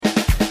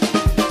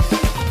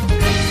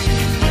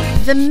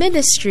The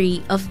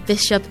ministry of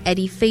Bishop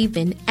Eddie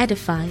Fabian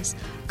edifies,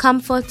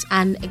 comforts,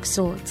 and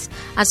exhorts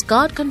as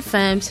God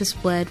confirms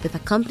His word with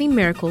accompanying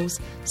miracles,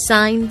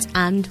 signs,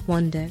 and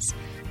wonders.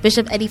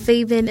 Bishop Eddie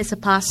Fabian is a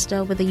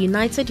pastor with the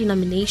United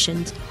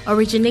Denominations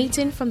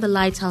originating from the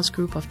Lighthouse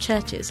Group of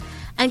Churches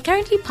and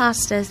currently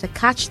pastors the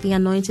Catch the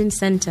Anointing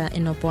Center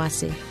in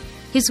Obuasi.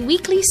 His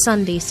weekly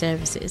Sunday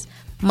services,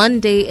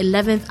 Monday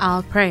 11th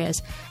hour prayers,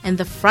 and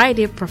the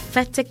Friday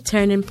prophetic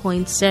turning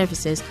point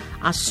services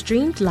are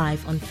streamed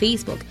live on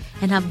Facebook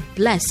and have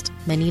blessed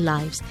many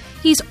lives.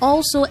 He's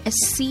also a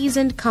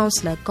seasoned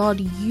counselor God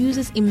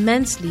uses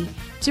immensely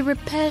to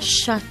repair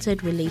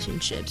shattered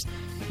relationships.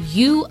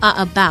 You are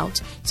about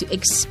to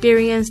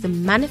experience the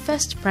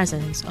manifest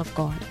presence of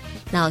God.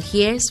 Now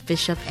here's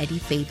Bishop Eddie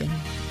Fabian.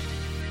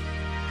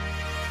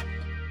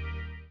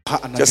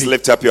 Just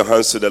lift up your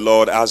hands to the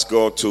Lord. Ask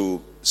God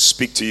to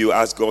speak to you.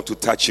 Ask God to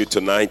touch you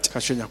tonight.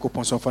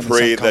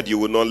 Pray that you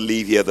will not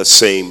leave here the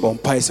same.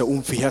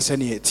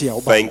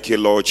 Thank you,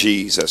 Lord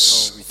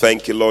Jesus.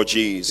 Thank you, Lord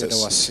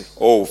Jesus.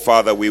 Oh,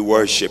 Father, we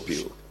worship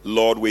you.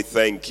 Lord, we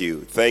thank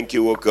you. Thank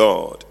you, oh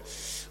God.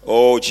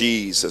 Oh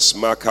Jesus,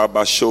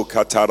 Makabasho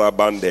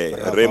Katarabande,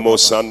 Remo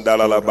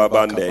Sandala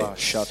Babande,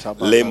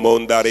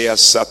 Lemondaria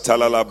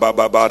Satalala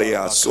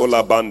Bababaria,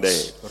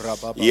 Solabande.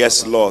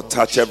 Yes, Lord,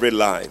 touch every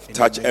life,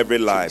 touch every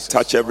life,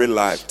 touch every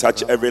life,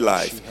 touch every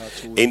life.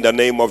 In the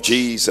name of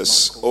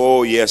Jesus.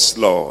 Oh yes,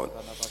 Lord.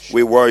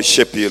 We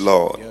worship you,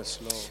 Lord.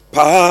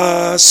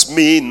 Pass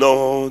me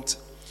not,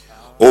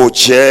 O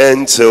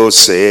gentle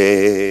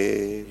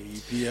Savior.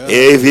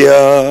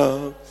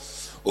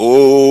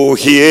 Oh,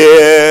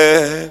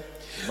 hear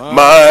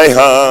my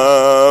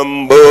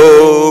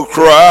humble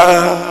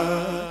cry.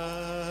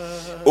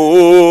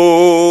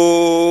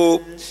 Oh,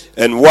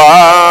 and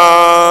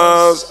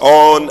whilst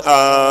on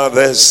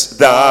others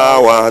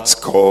thou art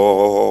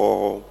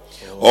calling,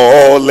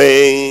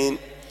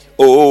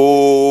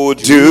 oh,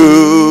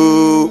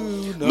 do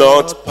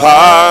not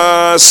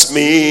pass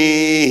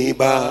me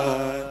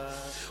by.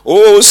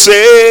 Oh,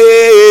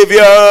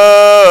 Savior,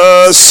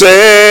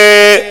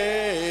 Savior,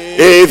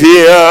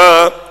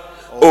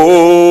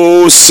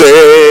 oh Savior,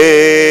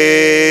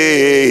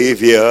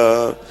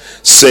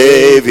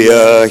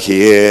 Savior,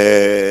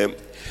 hear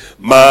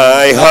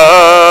my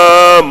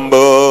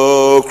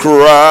humble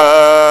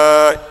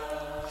cry.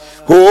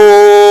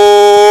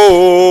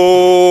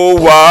 Oh,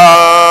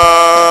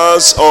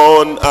 was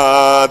on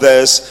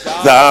others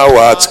thou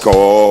art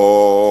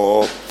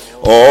calling,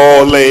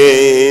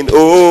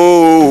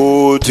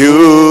 oh,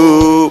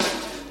 do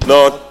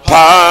not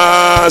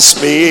pass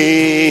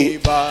me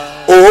by.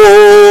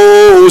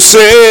 Oh,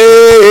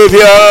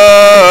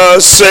 Savior,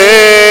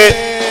 Savior,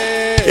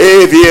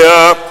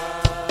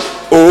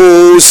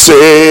 oh,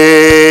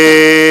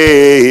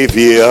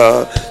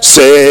 Savior,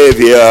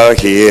 Savior,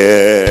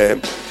 hear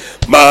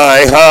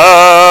my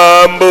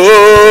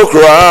humble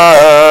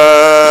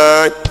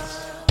cry.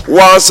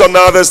 Was on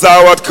others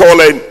thou art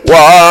calling,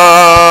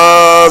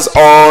 was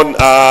on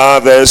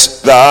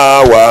others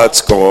thou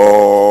art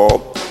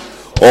calling,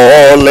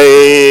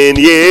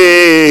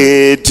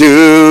 ye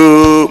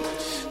do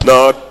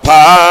not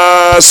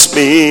pass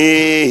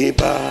me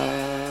by.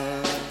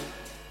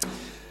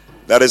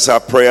 That is our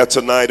prayer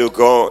tonight, O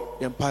God,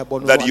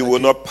 that you will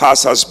not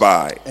pass us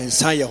by.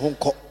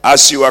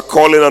 As you are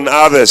calling on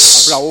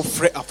others,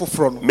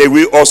 may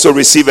we also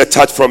receive a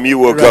touch from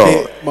you, O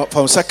God.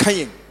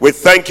 We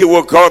thank you,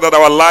 O God, that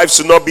our lives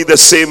will not be the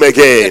same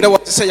again.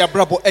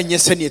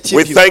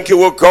 We thank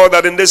you, O God,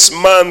 that in this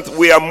month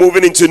we are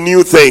moving into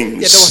new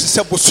things.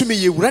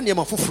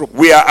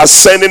 We are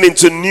ascending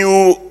into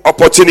new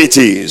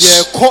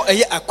opportunities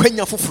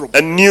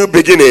and new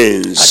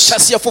beginnings.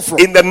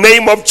 In the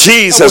name of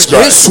Jesus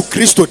Christ,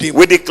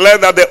 we declare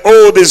that the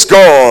old is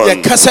gone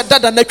and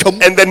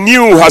the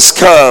new has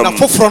come.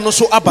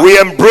 We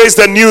embrace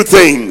the new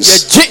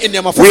things.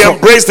 We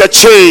embrace the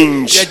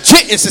change.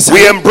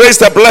 We embrace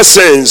the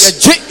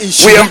blessings.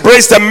 We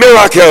embrace the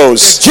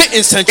miracles.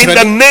 In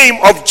the name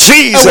of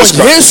Jesus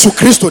Christ,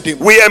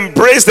 we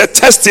embrace the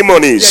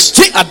testimonies.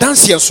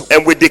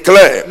 And we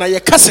declare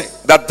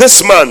that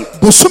this month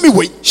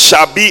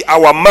shall be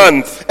our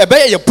month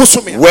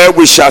where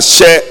we shall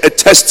share a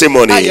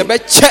testimony.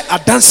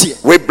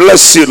 We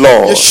bless you,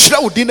 Lord,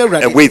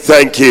 and we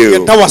thank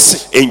you.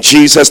 In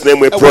Jesus' name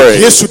we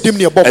pray.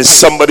 And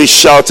somebody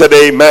shouted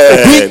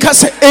amen.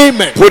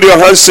 Put your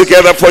hands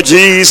together for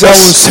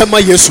Jesus.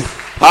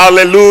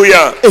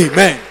 Hallelujah.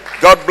 Amen.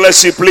 God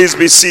bless you. Please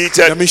be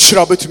seated.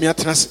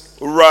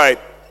 Right.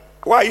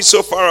 Why are you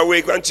so far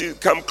away? Can't you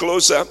come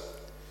closer?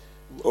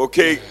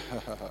 Okay.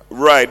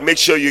 Right. Make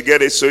sure you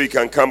get it so you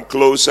can come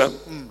closer.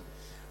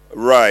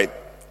 Right.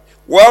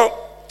 Well,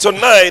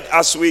 tonight,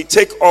 as we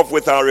take off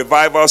with our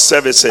revival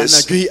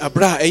services,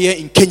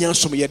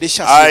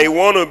 I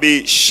want to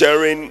be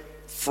sharing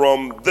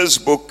from this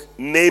book,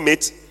 Name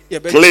It,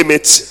 Claim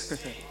It,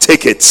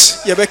 Take It.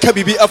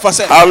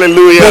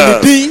 Hallelujah.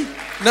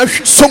 Name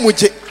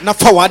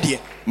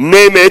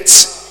it,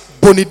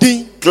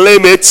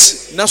 claim it,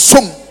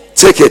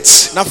 Take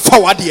it.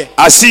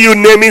 I see you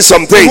naming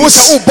some things.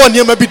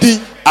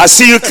 I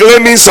see you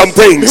claiming some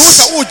things.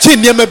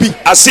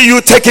 I see you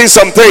taking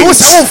some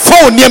things.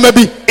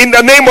 In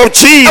the name of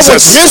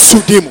Jesus.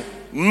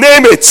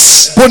 Name it.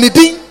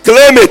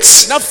 Claim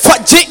it.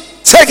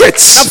 Take it.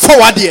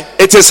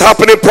 It is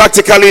happening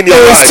practically in your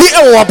life.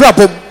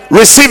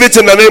 Receive it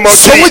in the name of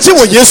Jesus.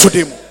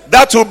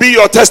 That will be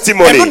your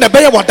testimony.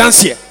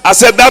 I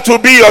said that will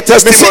be your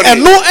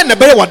testimony.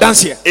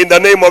 In the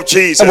name of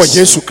Jesus.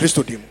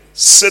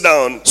 Sit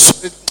down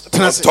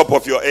on top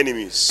of your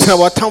enemies.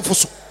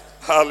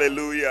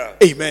 Hallelujah.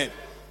 Amen.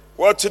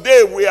 Well,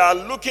 today we are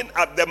looking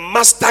at the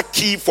master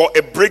key for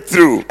a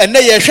breakthrough.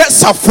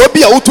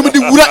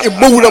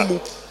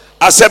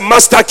 I said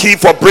master key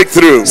for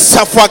breakthrough.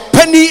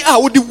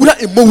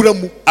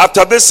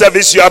 After this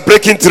service, you are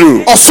breaking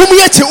through. I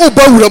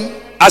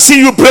see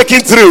you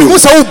breaking through.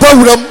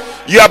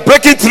 You are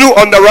breaking through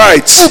on the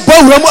right.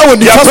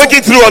 You are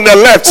breaking through on the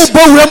left.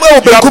 You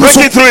are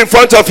breaking through in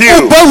front of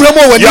you.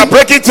 You are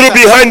breaking through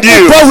behind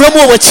you.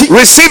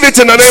 Receive it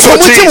in the name of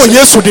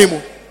Jesus.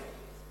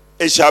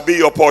 It shall be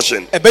your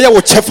portion. In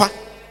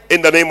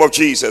the name of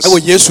Jesus.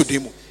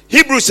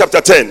 Hebrews chapter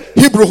 10.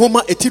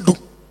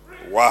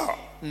 Wow.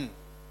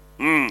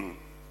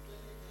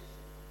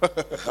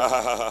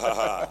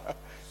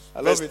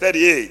 Verse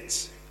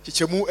 38.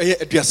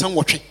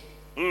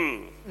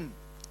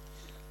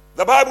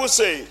 The Bible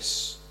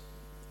says,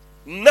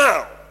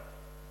 now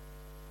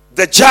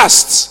the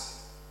just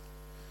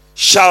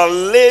shall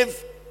live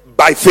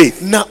by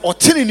faith.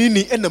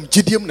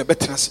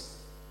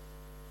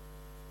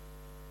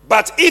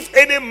 But if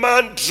any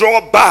man draw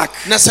back,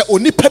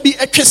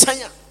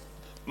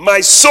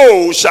 my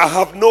soul shall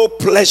have no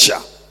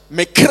pleasure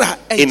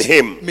in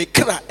him.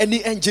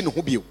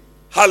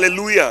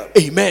 Hallelujah.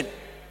 Amen.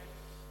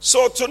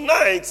 So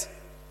tonight,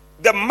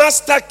 the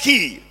master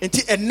key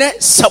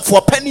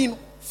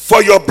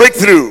for your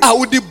breakthrough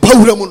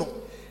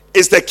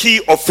is the key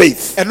of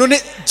faith. I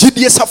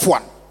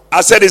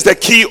said it's the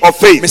key of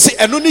faith.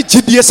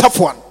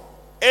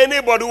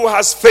 Anybody who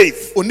has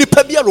faith,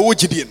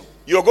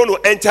 you're going to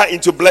enter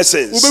into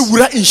blessings.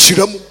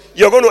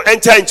 You're going to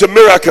enter into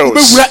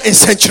miracles.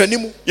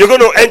 You're going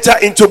to enter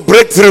into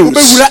breakthroughs.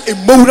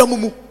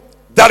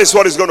 That is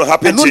what is going to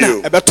happen to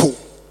you.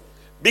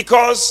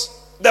 Because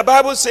the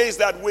Bible says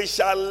that we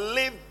shall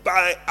live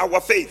by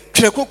our faith.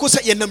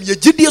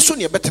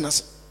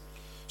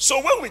 So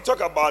when we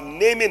talk about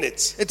naming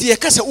it,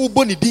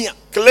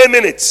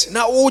 claiming it,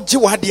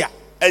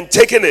 and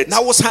taking it,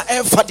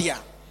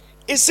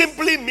 it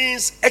simply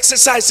means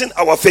exercising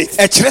our faith.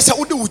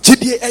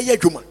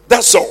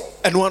 That's all.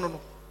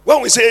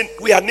 When we say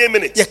we are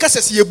naming it,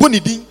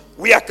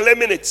 we are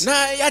claiming it,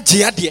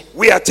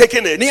 we are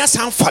taking it,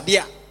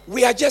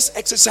 we are just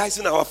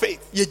exercising our faith.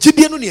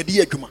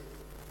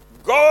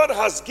 God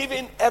has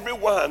given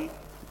everyone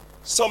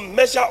some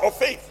measure of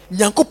faith.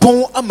 And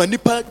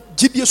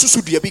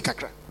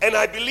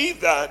I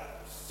believe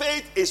that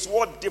faith is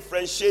what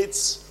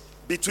differentiates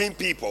between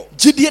people.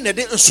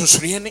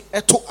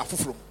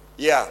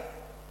 Yeah.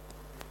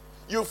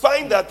 You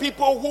find that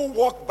people who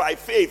walk by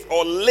faith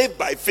or live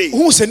by faith,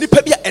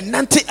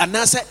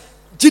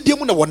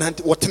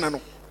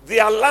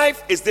 their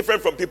life is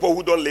different from people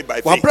who don't live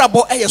by faith.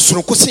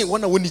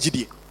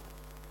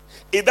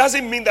 It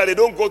doesn't mean that they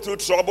don't go through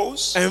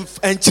troubles.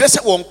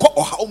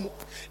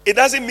 It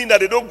doesn't mean that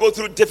they don't go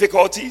through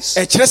difficulties.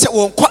 It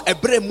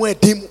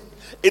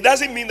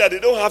doesn't mean that they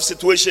don't have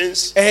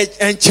situations.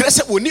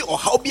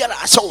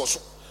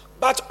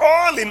 But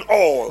all in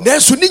all,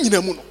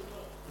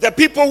 the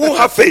people who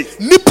have faith,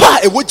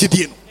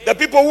 the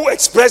people who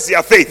express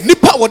their faith,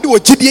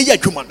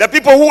 the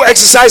people who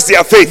exercise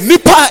their faith,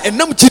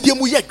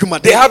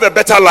 they have a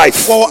better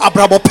life.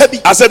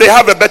 I said they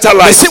have a better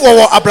life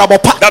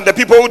than the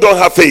people who don't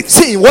have faith.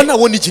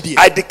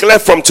 I declare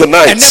from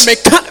tonight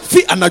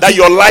that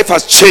your life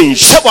has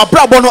changed.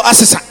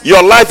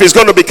 Your life is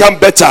going to become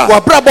better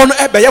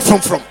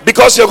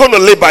because you're going to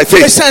live by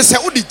faith.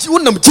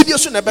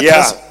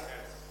 Yeah.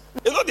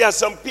 You know, there are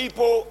some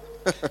people,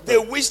 they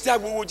wish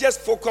that we would just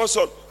focus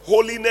on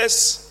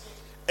holiness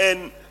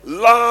and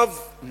love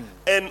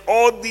and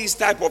all these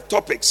type of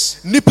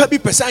topics, which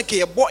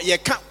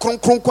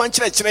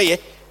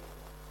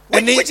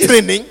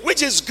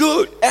is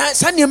good.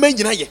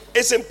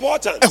 It's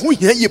important,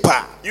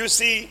 you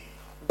see.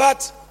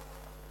 But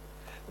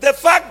the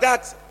fact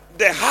that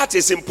the heart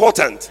is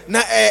important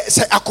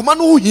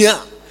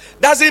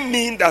doesn't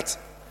mean that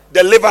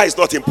the liver is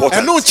not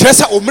important. I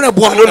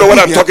don't know what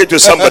I'm talking to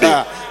somebody.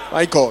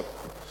 My God.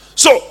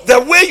 So the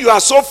way you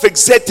are so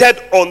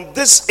fixated on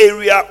this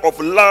area of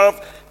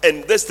love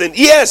and this thing,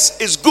 yes,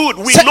 it's good.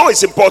 We know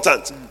it's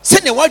important.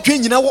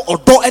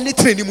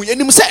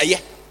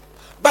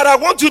 But I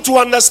want you to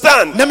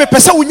understand,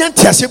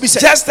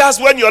 just as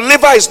when your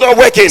liver is not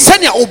working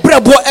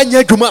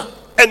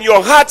and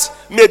your heart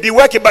may be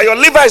working, but your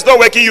liver is not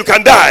working, you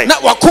can die. In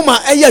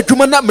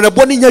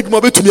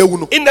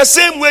the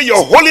same way,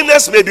 your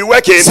holiness may be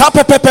working, your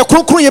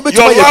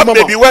love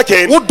may be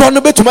working,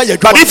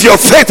 but if your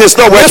faith is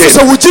not working,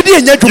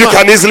 you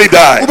can easily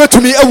die.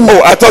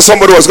 Oh, I thought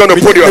somebody was going to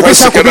put your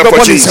hands together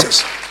for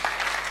Jesus.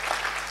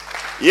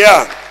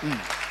 Yeah.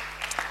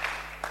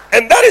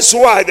 And that is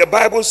why the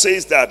Bible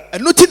says that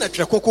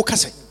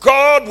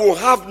God will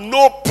have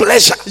no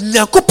pleasure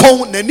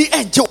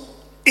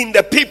in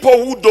the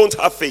people who don't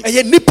have faith.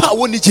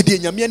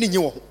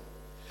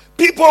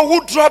 People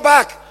who draw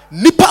back.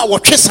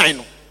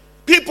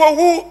 People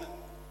who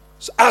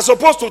are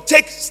supposed to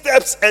take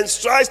steps and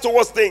strides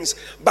towards things,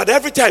 but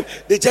every time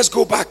they just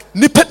go back.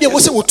 The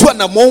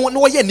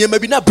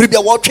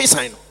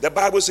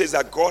Bible says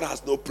that God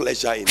has no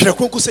pleasure in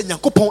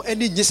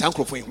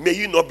it. May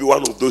you not be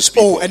one of those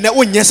people.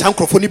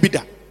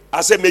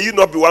 I said, may you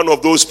not be one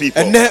of those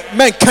people. In the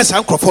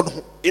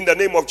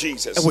name of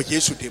Jesus.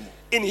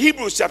 In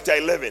Hebrews chapter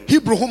 11,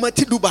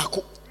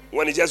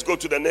 when you just go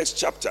to the next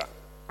chapter.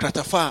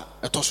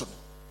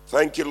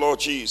 Thank you,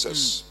 Lord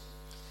Jesus.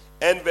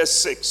 And verse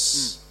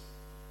 6.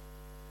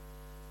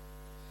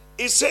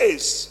 It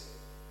says,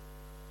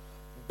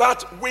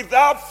 but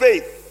without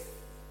faith,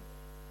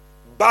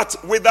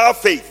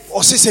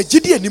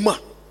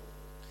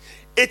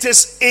 it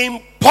is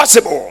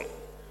impossible.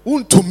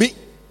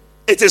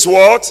 It is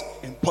what?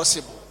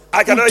 Impossible.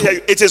 I cannot hear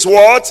you. It is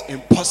what?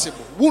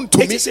 Impossible.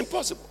 It is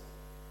impossible.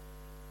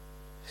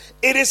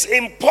 It is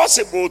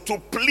impossible to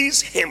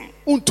please him.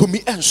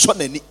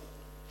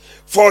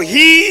 For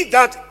he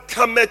that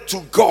cometh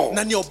to God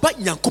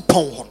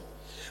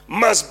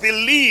must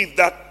believe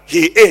that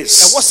he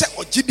is,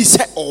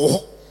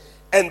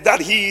 and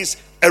that he is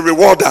a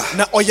rewarder.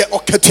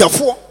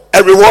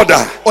 A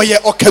rewarder.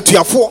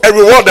 A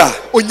rewarder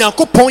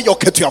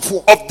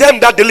of them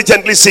that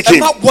diligently seek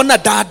him.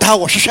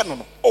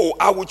 Oh,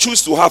 I will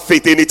choose to have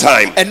faith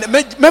anytime. I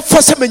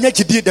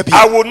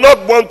will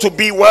not want to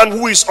be one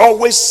who is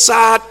always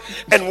sad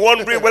and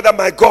wondering whether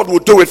my God will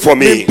do it for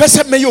me.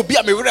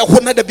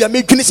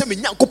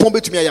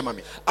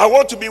 I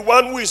want to be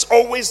one who is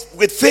always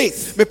with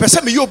faith that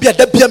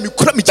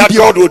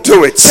God will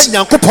do it,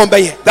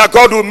 that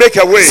God will make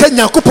a way.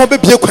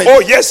 Oh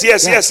yes.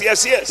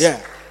 Yeah.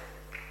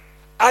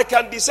 I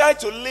can decide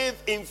to live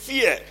in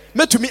fear,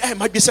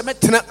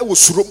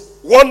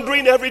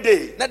 wondering every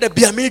day,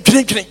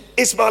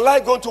 is my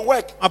life going to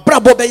work? Are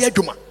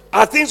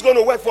things going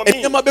to work for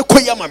me? Am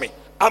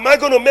I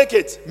going to make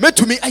it?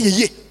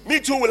 Me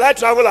too, will I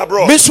travel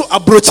abroad? Me too,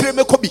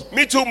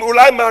 will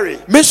I marry?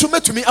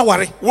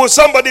 Will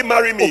somebody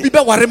marry me?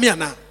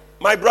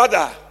 My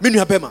brother,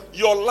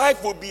 your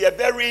life will be a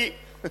very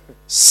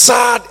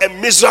sad and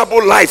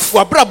miserable life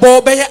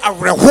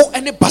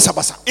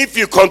if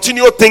you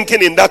continue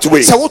thinking in that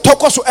way.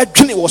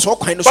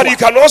 But you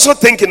can also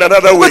think in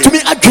another way,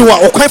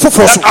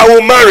 that I will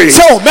marry,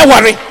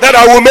 that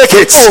I will make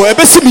it,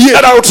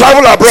 that I will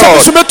travel abroad,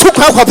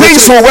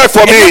 things will work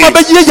for me, I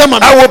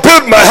will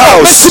build my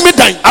house,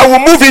 I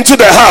will move into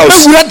the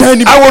house,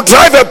 I will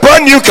drive a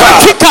brand new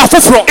car. It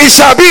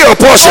shall be your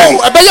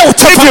portion.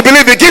 If you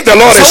believe it, give the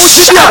Lord a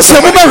shout.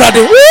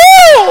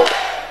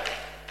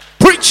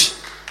 Preach.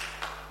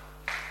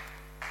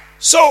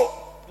 So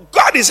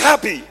God is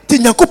happy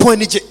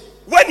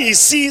when he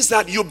sees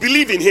that you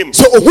believe in him.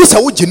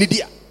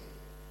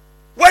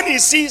 When he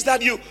sees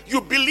that you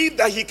believe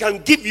that he can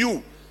give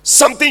you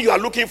something you are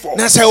looking for. In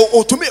fact,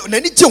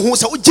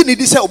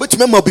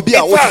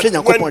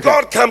 when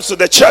God comes to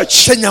the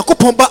church,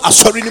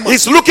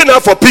 he's looking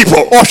out for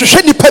people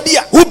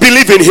who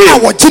believe in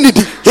him.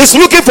 He's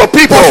looking for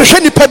people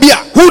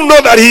who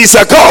know that he is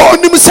a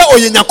God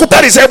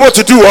that is able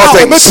to do all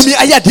things.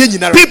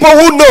 People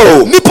who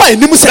know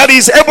that he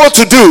is able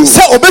to do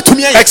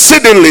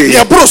exceedingly,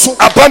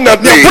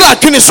 abundantly,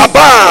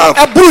 above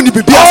all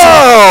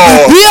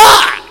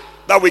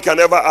that we can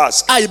ever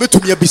ask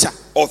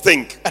or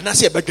think.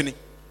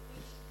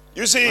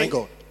 You see,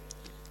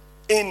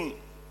 in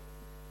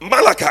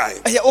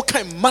Malachi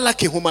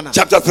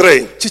chapter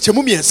 3,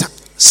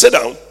 sit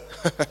down.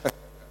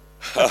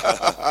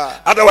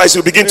 Otherwise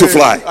you begin to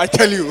fly. I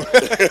tell you.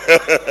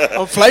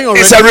 I'm flying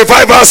already. It's a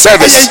revival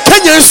service. I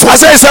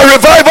say it's a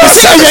revival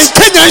service.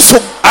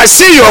 I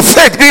see your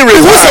faith being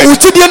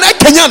revived.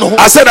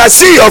 I said I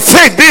see your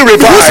faith being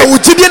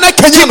revived. Give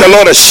the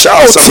Lord a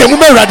shout.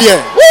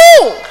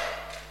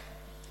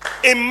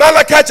 In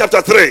Malachi chapter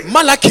 3,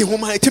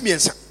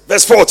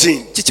 verse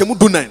 14,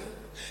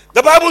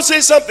 the Bible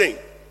says something.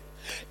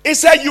 It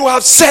said, you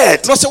have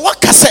said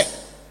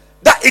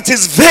that it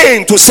is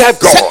vain to serve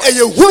God.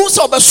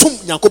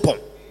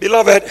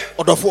 Beloved,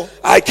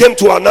 I came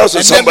to announce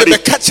to somebody,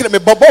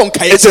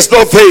 it is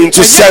not vain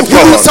to serve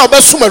God.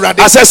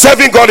 I said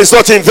serving God is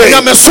not in vain.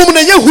 And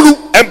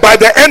by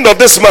the end of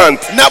this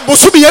month,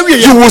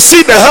 you will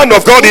see the hand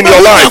of God in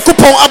your life,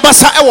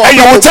 and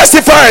you will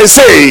testify and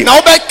say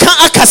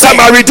that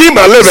my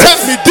Redeemer liveth,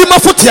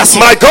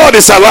 my God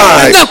is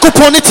alive,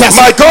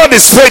 my God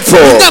is faithful.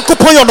 In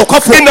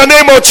the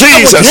name of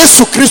Jesus.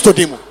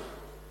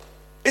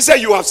 He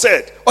said, you have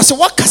said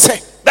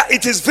that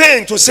it is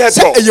vain to serve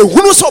God.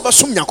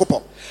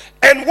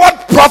 And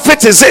what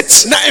profit is it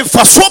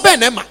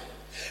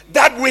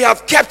that we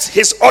have kept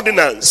his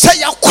ordinance?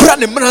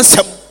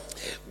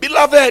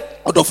 Beloved,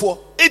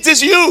 it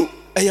is you.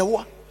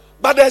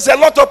 But there's a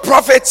lot of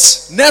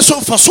profits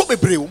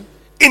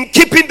in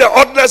keeping the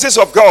ordinances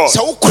of God.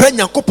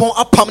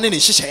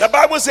 The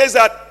Bible says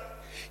that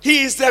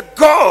he is the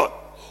God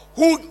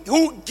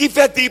who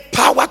giveth thee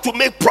power to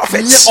make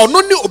profits.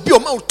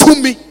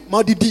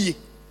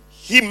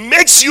 He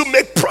makes you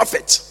make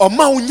profit.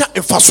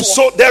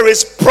 So there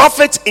is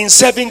profit in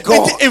serving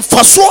God.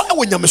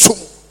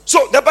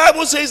 So the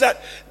Bible says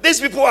that these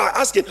people are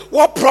asking,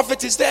 what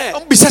profit is there?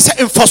 And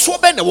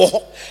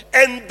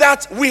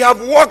that we have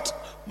walked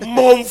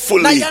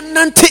mournfully.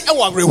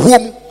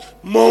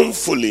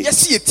 Mournfully.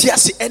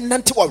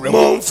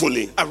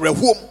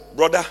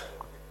 Brother,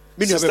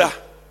 sister,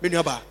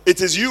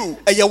 it is you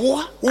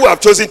who have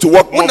chosen to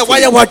walk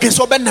mournfully. But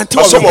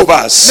some of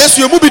us,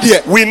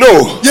 we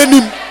know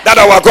that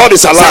our God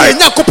is alive.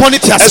 And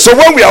so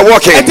when we are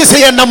walking,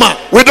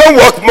 we don't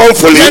walk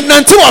mournfully.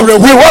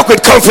 We walk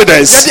with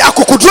confidence. We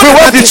walk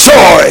with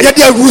joy.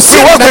 We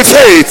walk with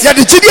faith.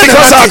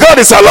 Because our God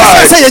is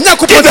alive.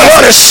 Give the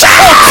Lord a shout.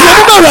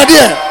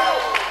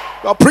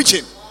 You are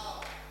preaching.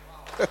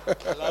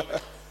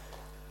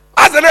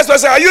 Ask the next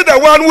person, are you the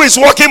one who is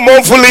walking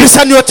mournfully?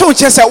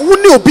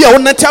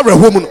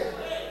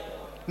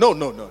 No.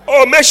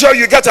 Oh, make sure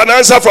you get an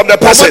answer from the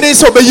person.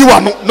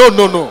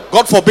 No.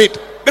 God forbid.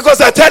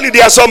 Because I tell you,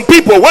 there are some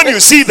people, when you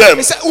see them,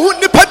 it's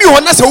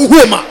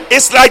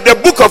like the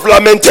book of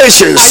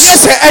Lamentations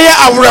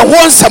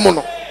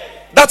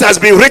that has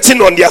been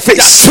written on their face.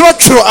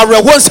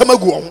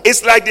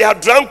 It's like they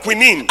have drunk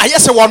quinine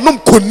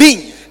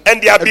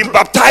and they have been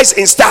baptized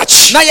in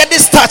starch.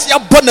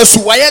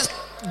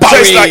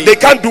 Just like they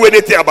can't do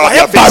anything about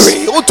their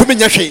face.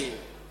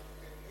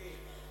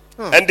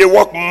 And they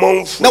walk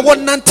mournfully.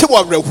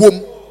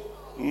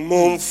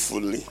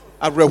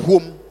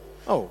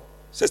 Oh.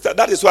 Sister,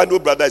 that is why no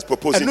brother is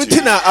proposing to you.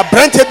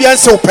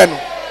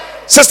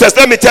 Sisters,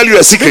 let me tell you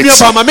a secret.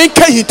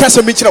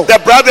 The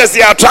brothers,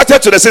 they are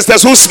attracted to the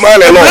sisters who smile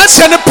a lot.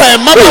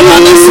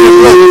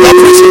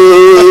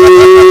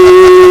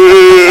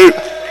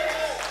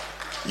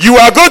 You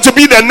are going to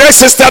be the next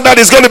sister that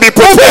is going to be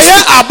proposed.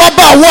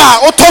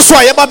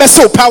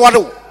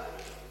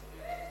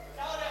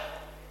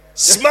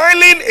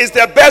 Smiling is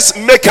the best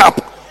makeup.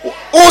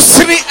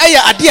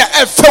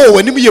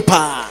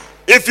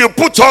 If you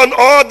put on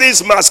all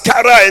these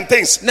mascara and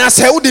things, and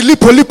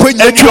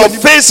your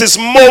face is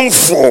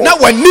mournful,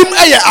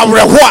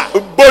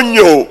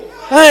 bonyo,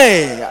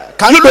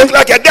 you look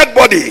like a dead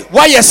body.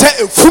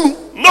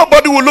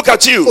 Nobody will look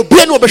at you.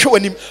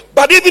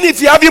 But even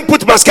if you haven't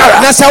put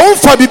mascara, you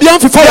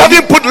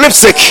haven't put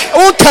lipstick,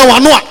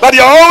 but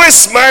you're always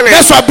smiling.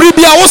 You're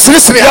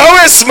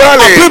always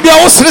smiling.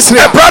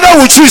 A brother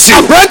will choose you.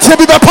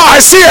 I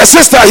see a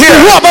sister here.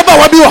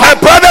 My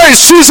brother is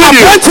choosing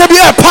you.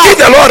 Give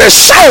the Lord a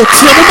shout.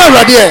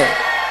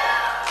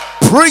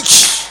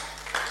 Preach.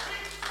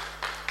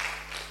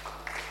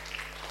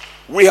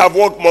 We have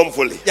walked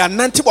mournfully.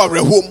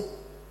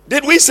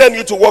 Did we send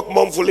you to walk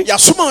mournfully? Did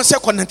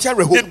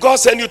God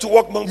send you to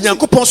walk mournfully?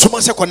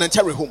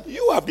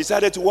 You have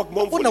decided to walk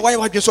mournfully.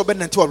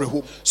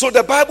 So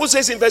the Bible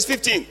says in verse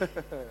 15,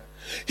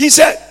 he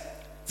said,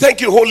 thank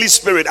you, Holy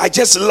Spirit. I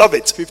just love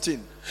it.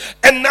 15.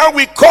 And now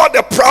we call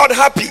the proud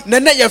happy.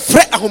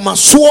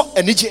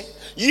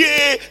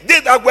 Yea, they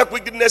that work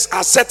wickedness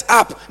are set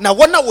up. Yea,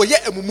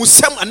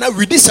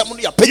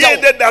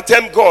 they that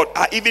tempt God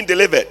are even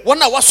delivered.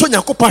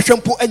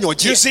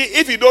 You see,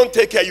 if you don't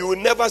take care, you will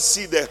never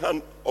see the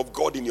hand of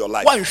God in your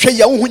life.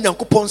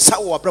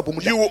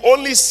 You will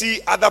only see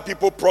other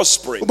people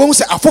prospering,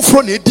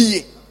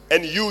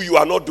 and you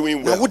are not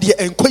doing well.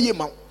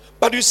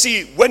 But you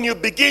see, when you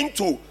begin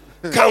to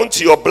count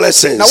your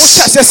blessings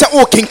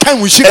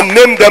and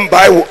name them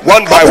by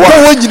one,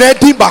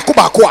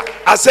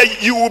 I say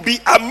you will be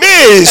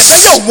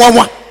amazed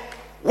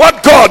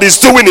what God is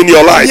doing in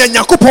your life.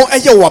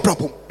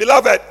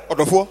 Beloved,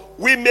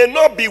 we may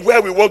not be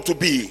where we want to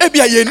be, but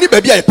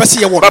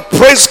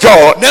praise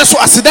God,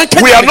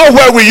 we are not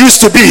where we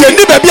used to be. We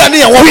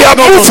have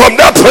moved from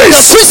that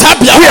place.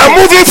 We are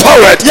moving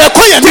forward.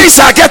 Things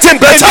are getting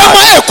better.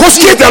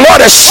 Give the Lord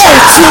a shout.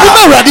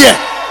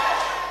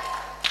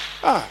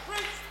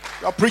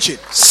 You're preaching.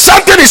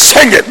 Something is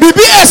changing.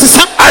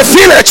 I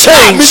feel a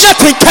change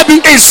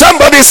in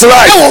somebody's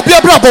life.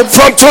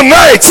 From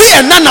tonight,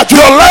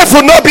 your life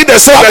will not be the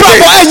same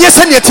again.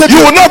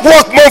 You will not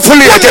walk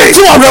mournfully again.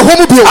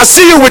 I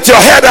see you with your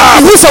head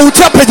up,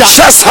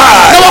 chest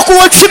high,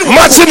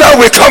 marching out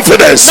with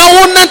confidence,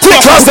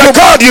 because the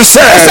God you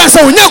serve is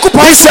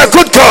a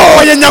good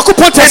God. In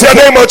the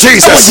name of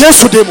Jesus,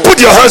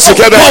 put your hands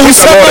together and give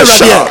the Lord a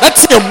shout.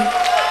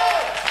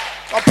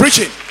 I'm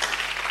preaching.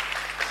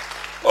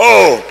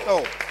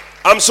 Oh,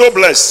 I'm so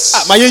blessed.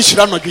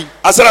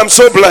 I said I'm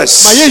so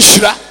blessed.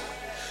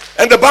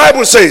 And the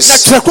Bible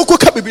says,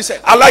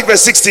 I like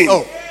verse 16.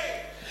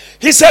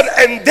 He said,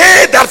 and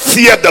they that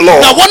fear the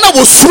Lord. They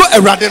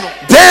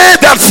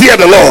that fear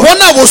the Lord.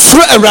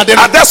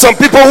 Are there some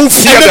people who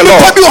fear the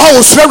Lord?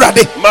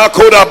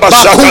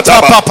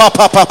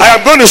 I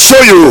am going to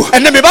show you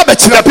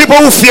the people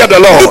who fear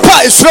the Lord.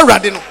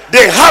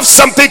 They have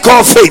something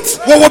called faith.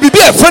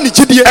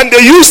 And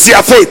they use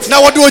their faith.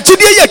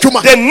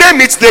 They name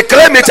it, they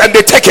claim it, and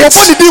they take it.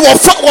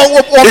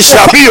 It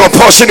shall be your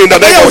portion in the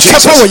name of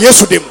Jesus. And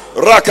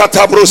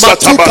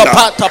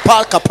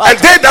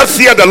they that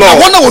fear the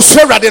Lord,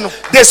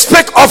 they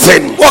speak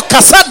often one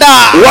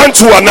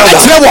to another.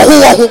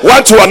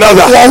 One to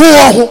another.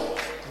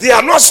 They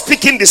are not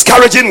speaking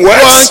discouraging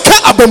words.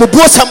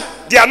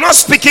 They are not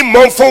speaking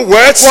mournful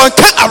words.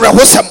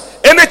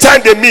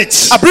 Anytime they meet,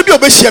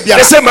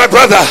 they say, my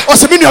brother,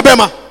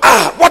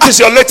 what is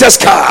your latest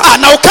car?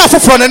 And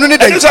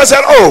this one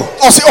said, oh,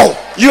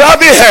 you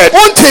haven't heard.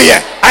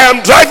 I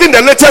am driving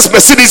the latest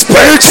Mercedes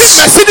Benz.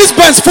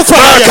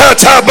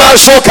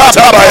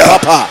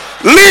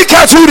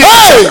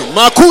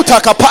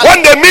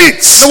 When they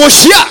meet,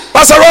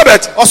 Pastor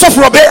Robert,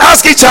 they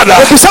ask each other,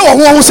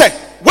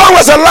 when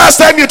was the last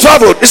time you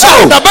traveled? It's I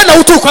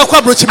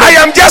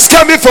am just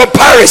coming from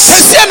Paris. I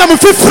am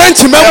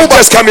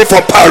just coming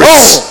from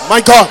Paris. Oh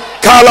my God.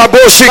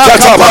 Kalaboshi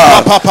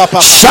kataba,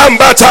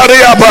 Shamba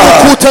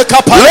Tariaba,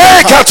 Le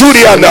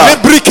Katuriana.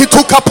 When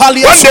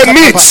they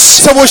meet, they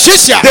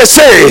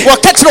say,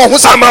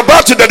 I'm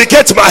about to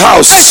dedicate my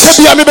house.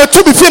 I'm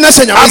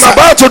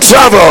about to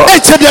travel.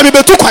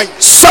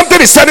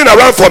 Something is turning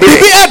around for me.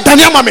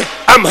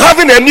 I'm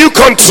having a new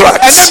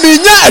contract.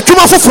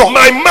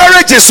 My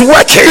marriage is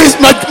working.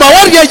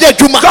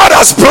 God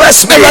has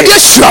blessed me.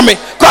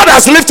 God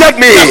has lifted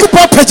me.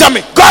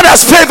 God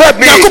has favored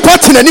me.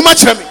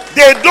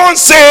 They don't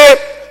say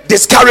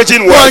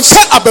discouraging words.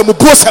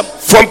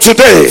 From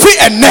today,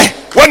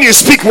 when you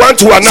speak one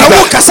to another,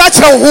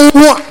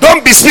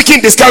 don't be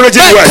speaking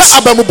discouraging words.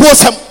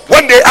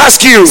 When they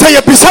ask you,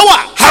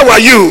 how are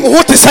you?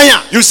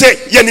 You say,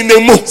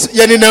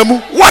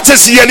 what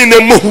is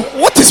Yeninemu?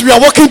 What is we are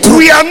walking through?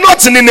 We are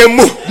not in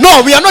Ninemu.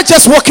 No, we are not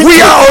just walking we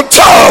through. Are on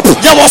top.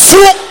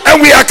 And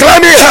we are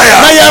climbing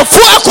higher.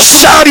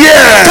 Shout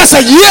yes.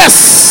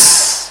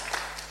 Yes.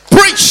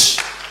 Preach.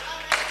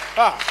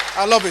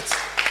 I love it.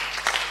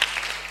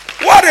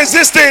 What is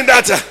this thing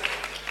that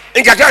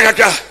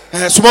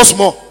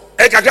small?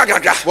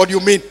 What do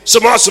you mean?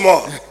 Small.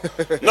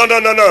 No.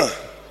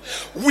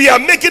 We are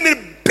making it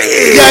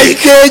big.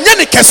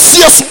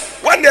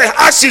 When they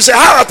ask you, say,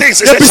 how are things?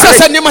 Say,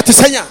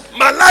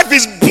 my life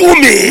is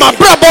booming. My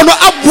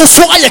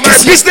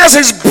business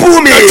is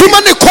booming.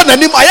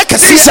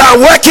 Things are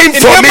working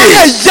for me.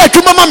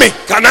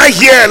 Can I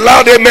hear a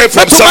loud amen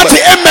from somebody?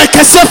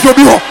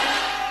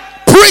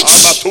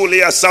 Preach.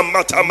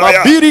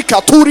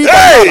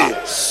 Hey.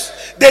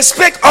 They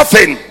speak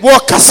often one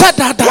to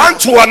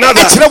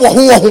another.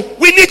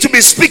 We need to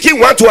be speaking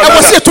one to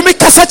another.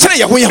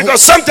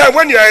 Because sometimes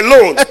when you are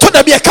alone,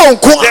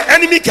 the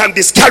enemy can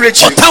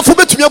discourage you.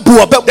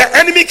 The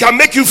enemy can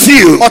make you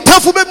feel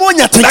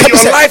that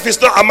your life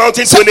is not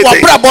amounting to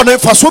anything.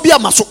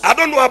 I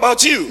don't know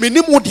about you,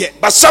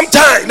 but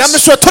sometimes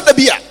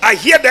I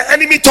hear the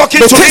enemy talking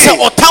to me.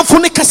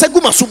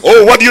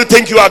 Oh, what do you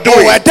think you are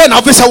doing? Do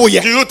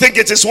you think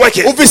it is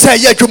working?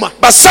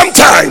 But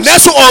sometimes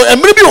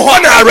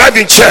when I arrive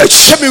in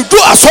church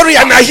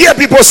and I hear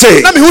people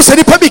say,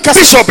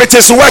 Bishop, it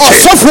is working.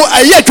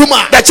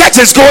 The church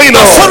is going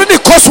on.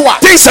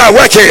 Things are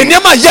working.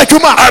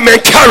 I'm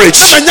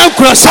encouraged.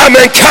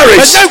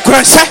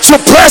 To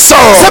press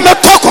on and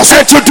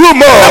to do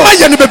more.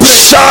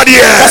 Shout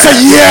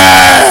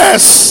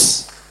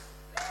yes.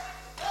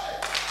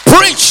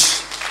 Preach.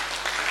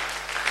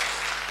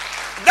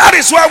 That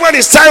is why when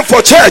it's time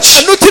for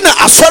church,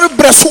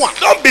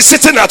 don't be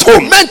sitting at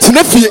home.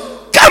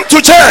 Come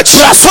to church.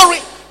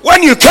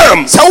 When you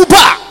come,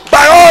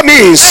 by all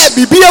means,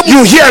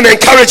 you hear an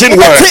encouraging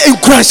word. We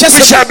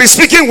shall be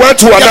speaking one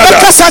to another.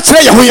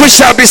 We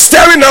shall be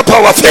stirring up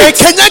our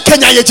faith.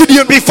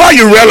 Before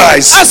you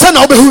realize,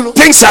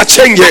 things are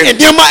changing.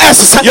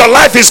 Your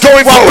life is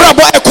going forward,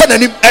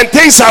 and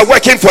things are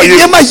working for you.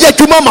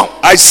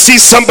 I see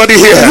somebody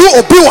here.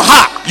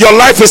 Your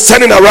life is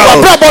turning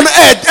around.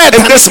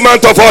 In this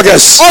month of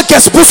August, I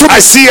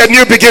see a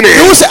new beginning.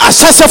 I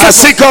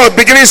see God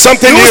beginning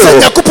something new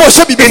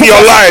in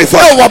your life.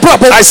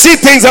 I see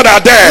things that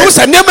are there. Be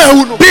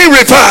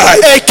revived.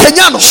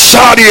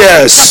 Shout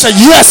yes.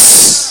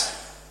 Yes.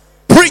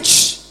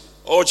 Preach.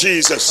 Oh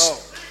Jesus. Oh,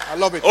 I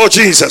love it. Oh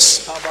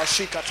Jesus.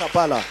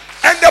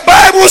 And the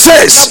Bible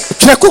says,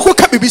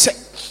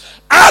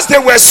 as they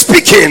were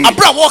speaking, by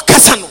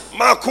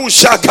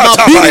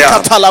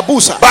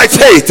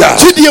faith,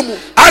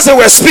 as they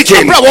were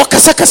speaking,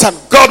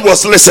 God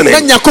was listening.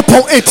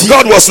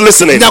 God was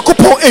listening.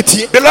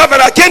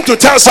 Beloved, I came to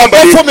tell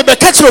somebody,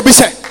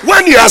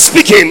 when you are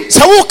speaking,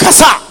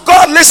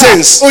 God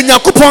listens. Be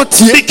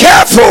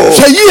careful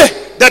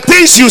the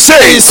things you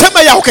say,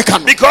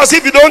 because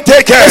if you don't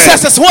take care,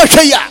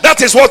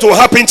 that is what will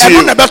happen to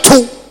you.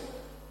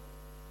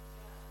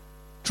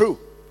 True.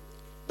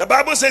 The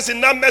Bible says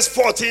in Numbers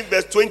 14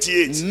 verse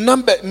 28.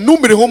 Never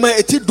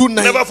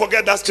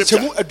forget that scripture.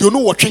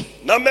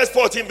 Numbers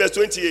 14 verse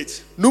 28. He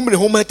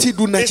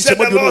said,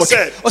 the Lord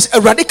said,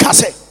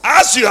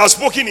 as you have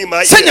spoken in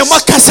my ears,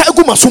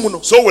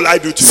 so will I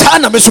do to you.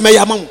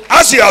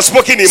 As you have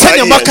spoken in my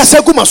ears,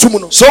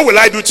 so will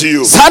I do to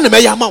you.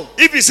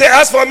 If you say,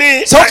 as for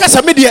me,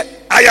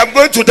 I am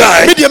going to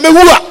die,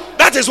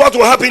 that is what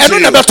will happen to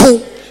you.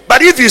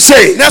 But if you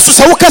say,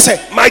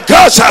 my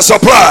God shall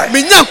supply all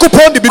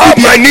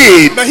my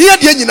need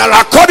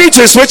according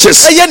to his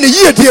riches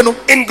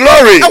in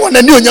glory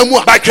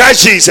by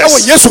Christ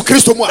Jesus,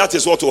 that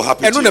is what will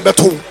happen to you.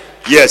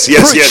 Yes.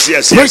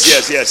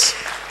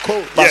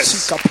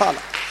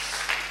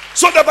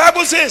 So the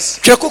Bible says,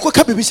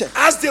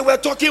 as they were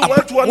talking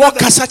one to another,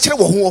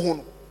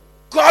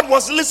 God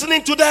was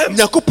listening to them, and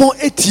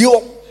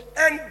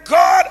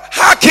God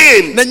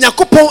hearkened.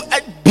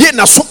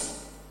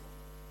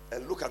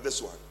 And look at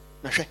this one.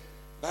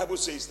 Bible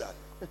says that.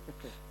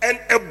 And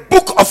a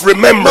book of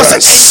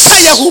remembrance.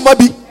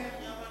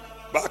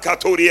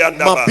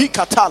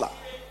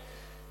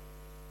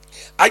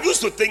 I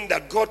used to think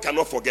that God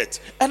cannot forget.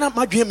 But some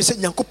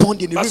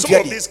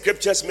of these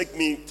scriptures make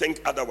me think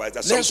otherwise.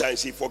 That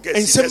sometimes he forgets.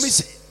 He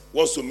just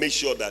wants to make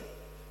sure that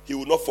he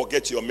will not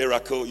forget your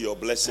miracle, your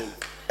blessing.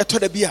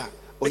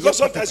 Because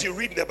sometimes you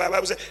read the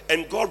Bible says,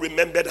 and God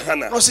remembered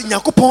Hannah.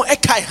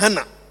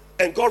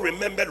 And God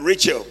remembered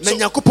Rachel. So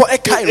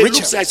it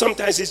looks like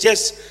sometimes it's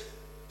just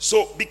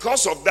so.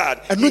 Because of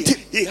that,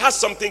 he has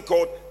something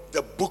called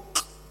the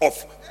book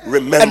of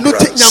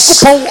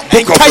remembrance.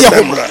 Book of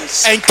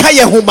remembrance.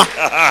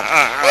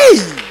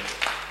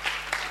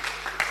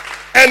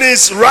 And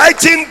is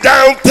writing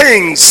down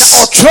things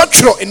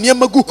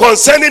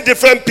concerning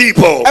different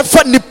people and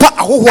the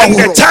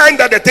time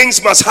that the things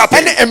must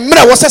happen.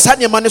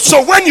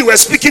 So when you were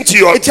speaking to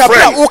your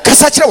friend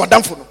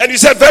and you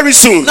said very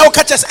soon,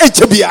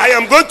 I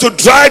am going to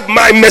drive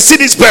my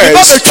Mercedes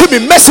Benz,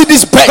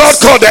 God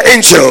called the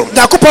angel.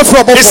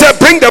 He said,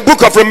 bring the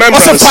book of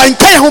remembrance,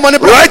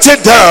 write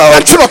it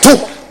down,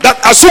 that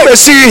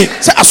Asumesi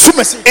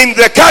in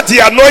the car,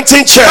 the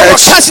anointing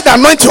church,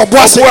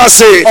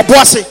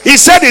 he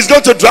said he's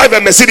going to drive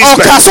a Mercedes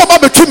Benz. Angel,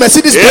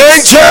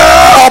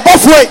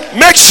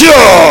 make sure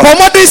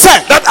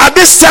that at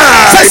this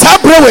time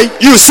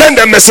you send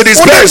a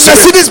Mercedes Benz.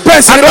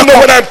 I don't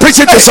know when I'm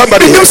preaching to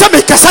somebody.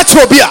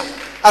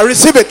 I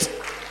receive it.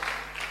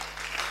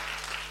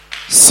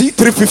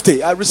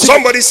 C350. I receive.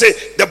 Somebody say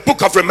the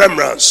book of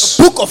remembrance.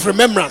 Book of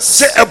remembrance.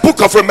 Say a book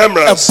of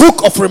remembrance. A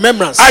book of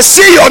remembrance. I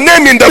see your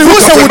name in the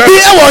book of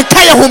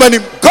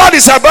remembrance. God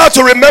is about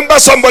to remember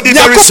somebody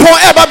very soon.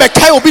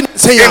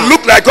 It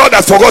looked like God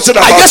has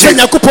forgotten about you.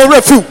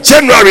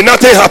 January,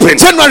 nothing happened.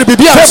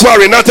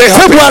 February, nothing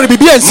happened.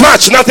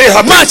 March, nothing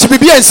happened.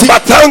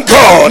 But thank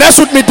God,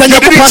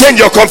 you didn't change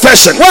your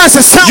confession. You have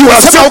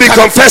still been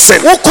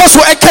confessing.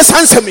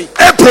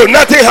 April,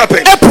 nothing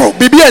happened.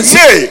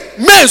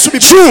 May,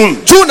 June,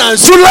 July.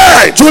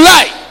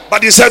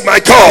 But he said, my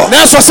God,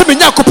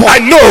 I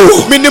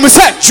know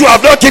you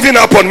have not given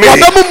up on me. My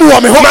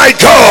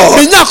God,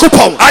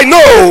 I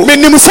know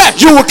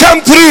you will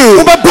come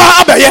through.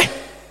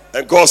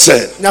 And God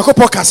said,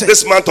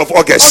 this month of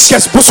August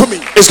is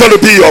going to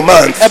be your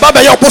month.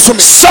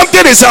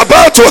 Something is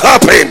about to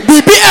happen.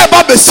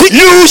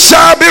 You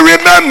shall be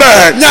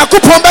remembered.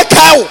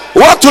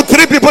 Walk to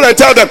 3 people and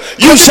tell them,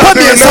 you shall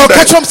be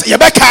remembered.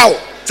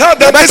 Tell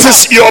them this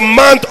is your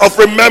month of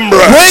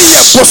remembrance.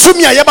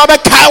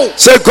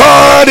 Say,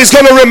 God is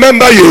going to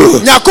remember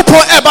you. Oh,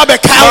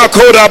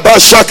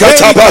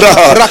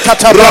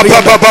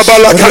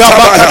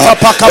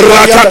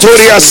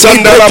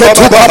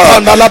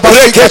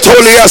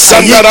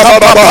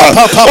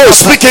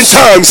 speak in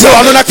tongues for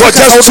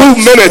just 2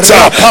 minutes.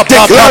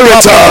 Declare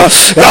it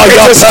that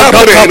it is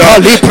happening.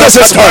 This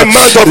is my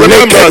month of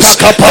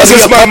remembrance. This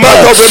is my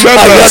month of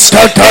remembrance.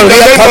 In the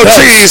name of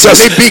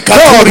Jesus,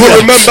 God will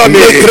remember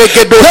me.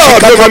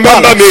 God will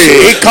remember me.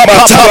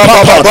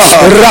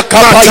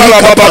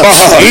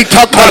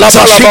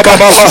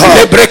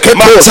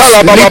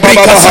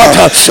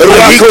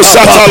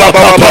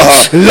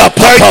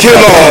 Thank you,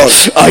 Lord.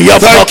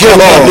 Thank you,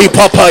 Lord.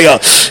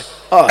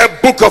 A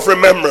book of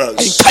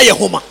remembrance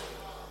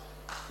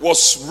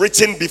was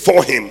written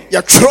before him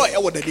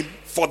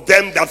for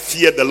them that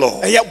fear the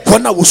Lord and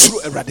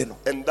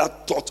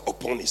that thought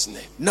upon his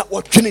name.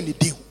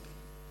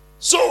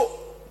 So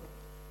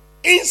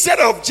instead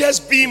of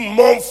just being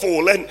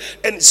mournful and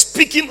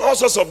speaking all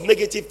sorts of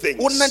negative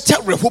things,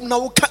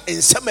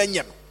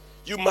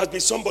 you must be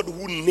somebody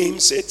who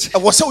names it.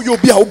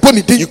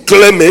 You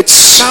claim it,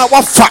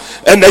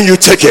 and then you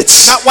take it.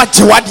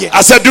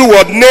 I said, do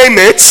what? Name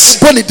it,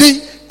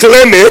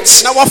 claim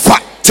it,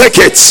 take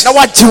it. Say,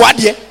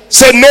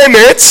 name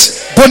it,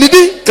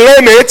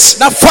 claim it,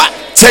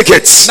 take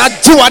it.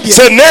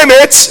 Say, name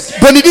it,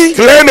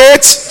 claim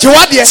it,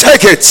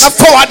 take it.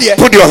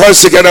 Put your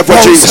hands together for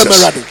Jesus.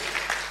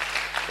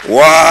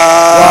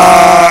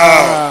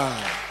 Wow.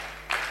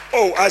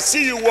 Oh, I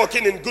see you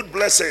walking in good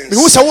blessings.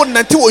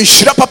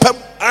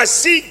 I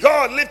see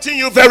God lifting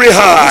you very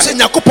high.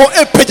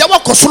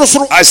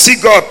 I see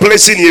God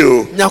placing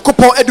you in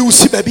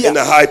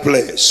a high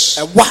place.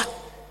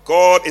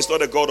 God is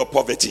not a God of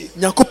poverty.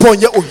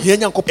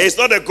 It's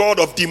not a God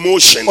of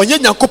demotion.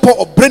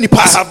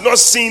 I have not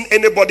seen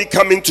anybody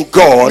coming to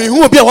God and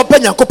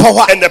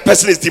the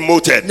person is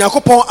demoted. In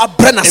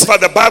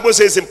fact, the Bible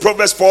says in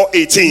Proverbs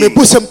 4:18,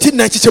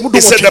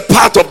 it said the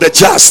path of the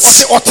just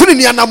is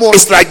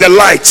like the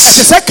light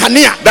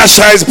that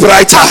shines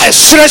brighter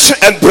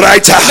and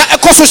brighter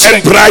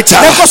and brighter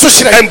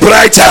and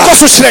brighter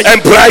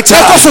and brighter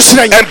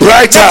and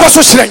brighter.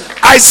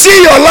 I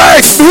see your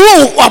life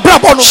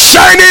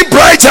shining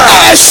brighter.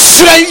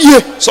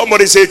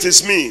 Somebody say, it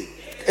is me.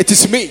 It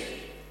is me.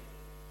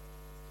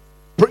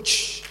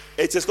 Preach.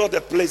 It is not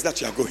the place that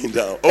you are going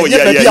down. Oh,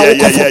 yeah.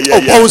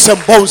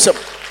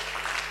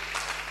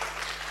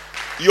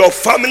 Your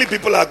family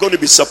people are going to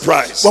be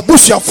surprised.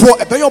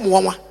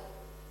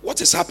 What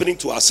is happening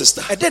to our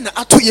sister? What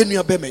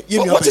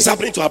is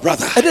happening to our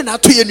brother?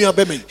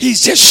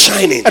 He's just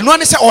shining.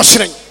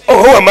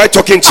 Oh, who am I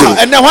talking to?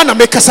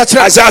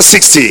 Isaiah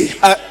 60.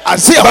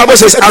 The Bible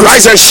says,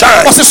 arise and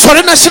shine,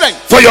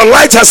 for your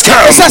light has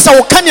come, and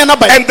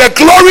the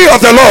glory of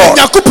the Lord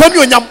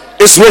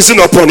is risen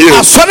upon you.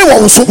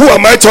 Who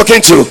am I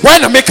talking to?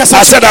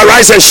 I said,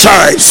 arise and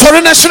shine.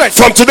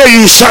 From today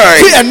you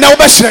shine.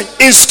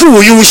 In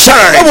school you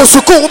shine.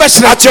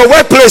 At your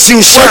workplace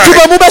you shine.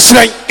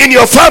 In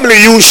your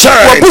family you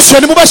shine.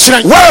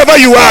 Wherever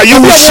you are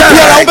you will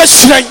shine.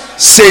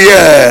 Say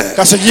yeah.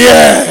 I said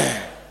yeah.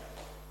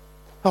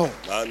 Oh.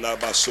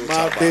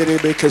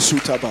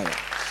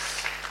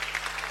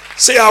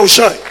 Say I will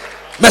shine.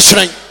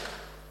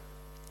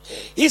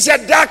 He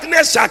said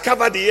darkness shall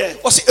cover the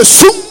earth.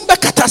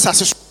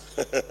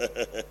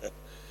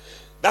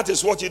 That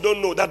is what you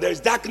don't know, that there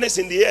is darkness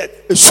in the earth.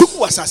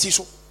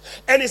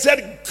 And he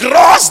said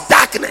gross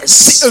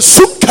darkness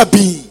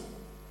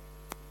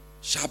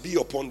shall be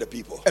upon the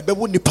people.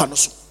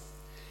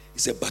 He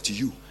said but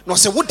you.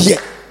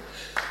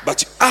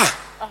 But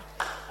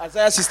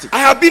Isaiah 60. I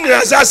have been in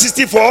Isaiah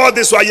 60 for all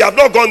this while. You have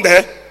not gone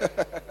there.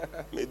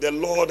 May the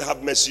Lord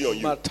have mercy on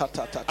you.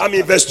 I'm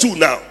in verse 2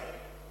 now.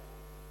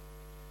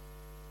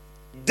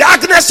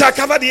 Darkness shall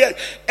cover the earth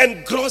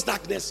and gross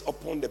darkness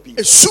upon the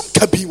people. He said,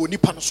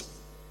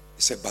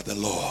 but the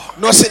Lord.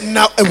 But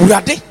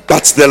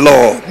the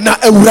Lord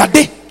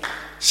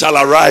shall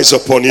arise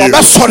upon you.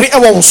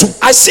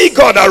 I see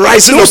God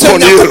arising upon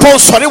you.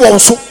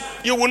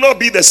 You will not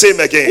be the same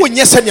again. In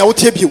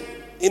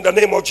the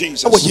name of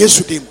Jesus.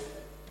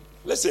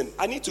 Listen,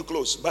 I need to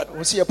close, but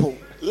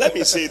let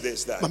me say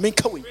this: that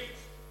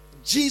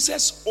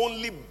Jesus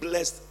only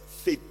blessed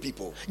faith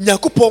people.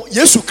 Oh,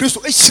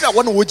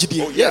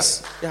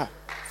 yes. Yeah.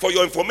 For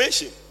your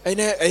information,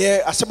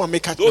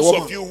 those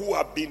of you who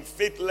have been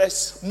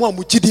faithless,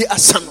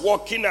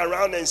 walking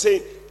around and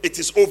saying it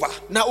is over,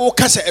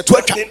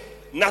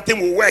 nothing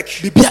will work,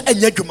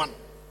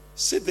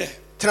 sit there.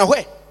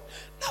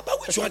 Now,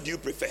 but which one do you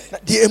prefer?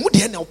 Do you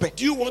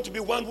want to be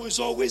one who is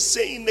always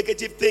saying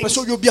negative things?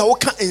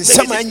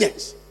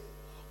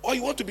 Or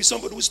you want to be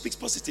somebody who speaks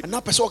positive? In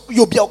fact,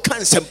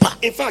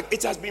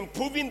 it has been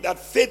proven that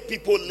faith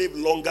people live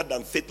longer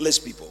than faithless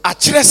people.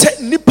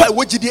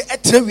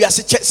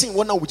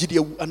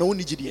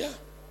 Yeah.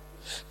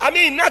 I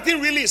mean, nothing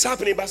really is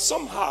happening, but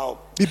somehow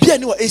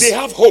they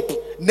have hope.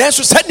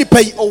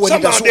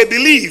 Somehow they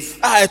believe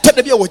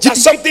that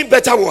something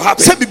better will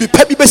happen.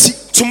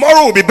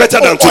 Tomorrow will be better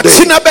than today.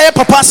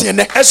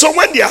 And so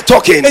when they are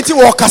talking, they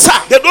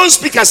don't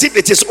speak as if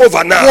it is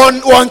over now.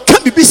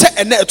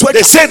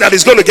 They say that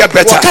it's going to get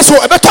better.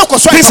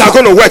 Things are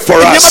going to work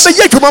for us.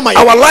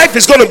 Our life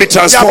is going to be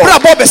transformed.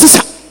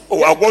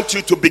 Oh, I want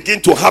you to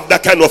begin to have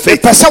that kind of faith.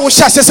 That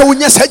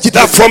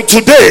from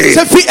today,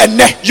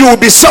 you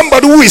will be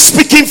somebody who is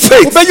speaking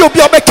faith. You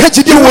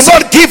will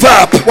not give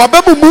up.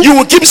 You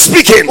will keep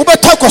speaking.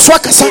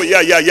 Oh,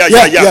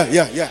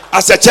 yeah.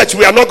 As a church,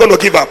 we are not going to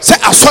give up.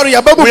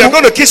 We are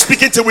going to keep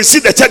speaking till we see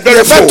the church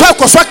very full.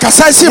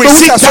 We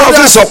see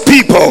thousands of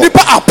people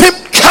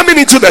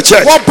coming into the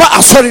church.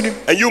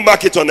 And you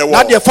mark it on the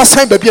wall.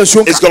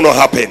 It's going to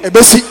happen.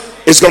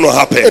 It's going to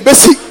happen.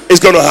 It's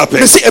going to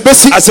happen. I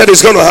said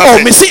it's going to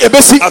happen. I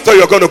thought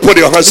you were going to put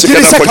your hands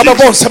together for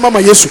Jesus.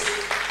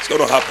 It's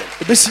going to happen.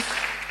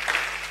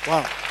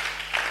 Wow.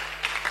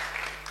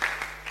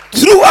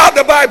 Throughout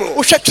the Bible,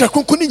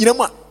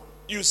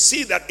 you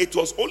see that it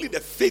was only the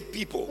faith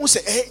people who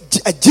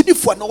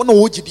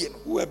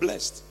were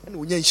blessed.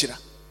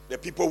 The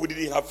people who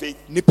didn't have faith.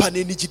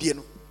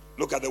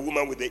 Look at the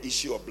woman with the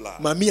issue of blood.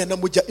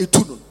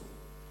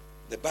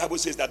 The Bible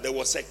says that there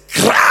was a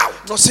crowd.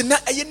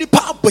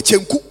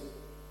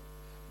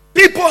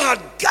 People had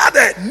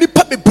gathered.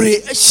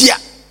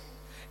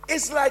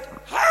 It's like,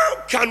 how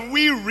can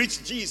we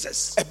reach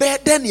Jesus? But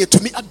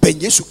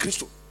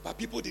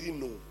people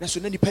didn't know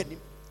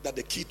that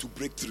the key to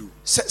breakthrough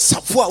is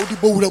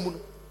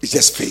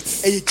just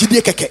faith.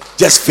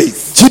 Just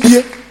faith.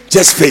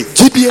 Just faith.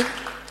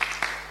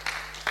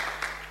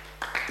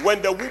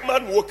 When the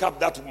woman woke up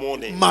that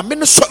morning,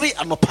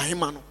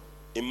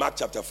 in Mark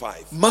chapter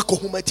 5,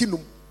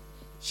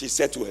 she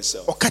said to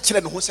herself,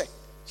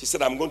 she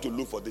said, I'm going to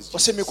look for this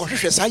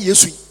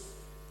Jesus.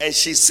 And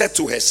she said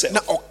to herself,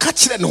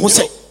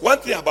 one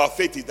thing about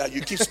faith is that you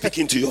keep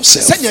speaking to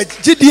yourself. You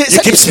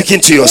keep speaking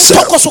to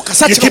yourself.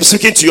 You keep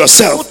speaking to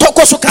yourself.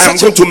 I'm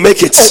going to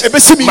make it.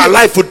 My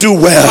life will do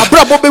well.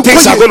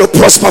 Things are going to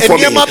prosper for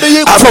me.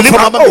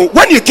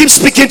 When you keep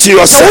speaking to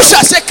yourself,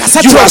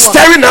 you are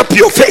stirring up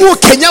your faith.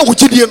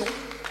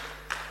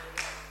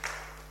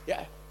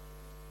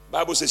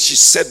 Bible says she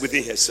said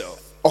within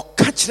herself,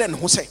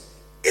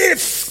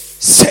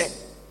 if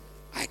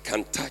I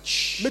can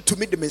touch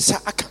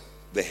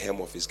the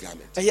hem of his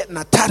garment, I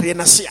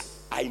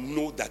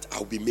know that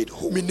I'll be made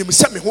whole. I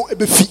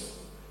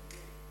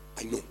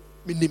know.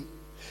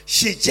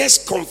 She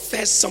just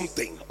confessed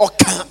something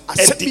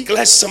and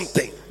declared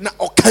something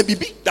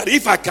that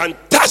if I can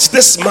touch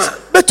this man.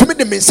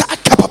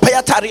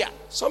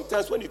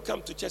 Sometimes when you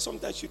come to church,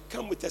 sometimes you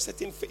come with a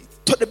certain faith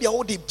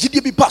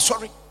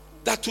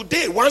that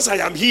today, once I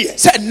am here,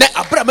 I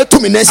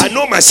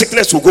know my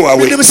sickness will go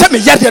away. Once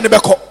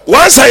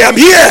I am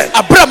here,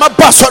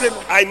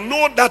 I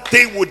know that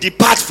they will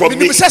depart from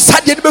me.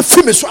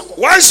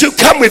 Once you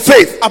come with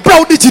faith,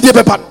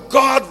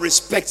 God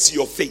respects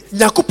your faith.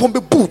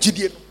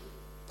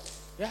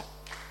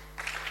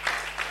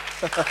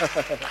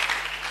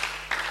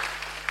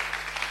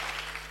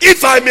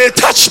 If I may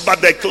touch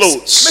but the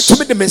clothes,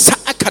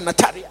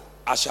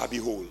 I shall be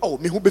whole.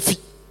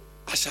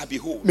 I shall be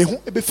whole.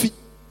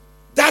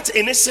 That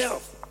in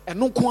itself.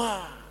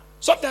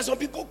 Sometimes when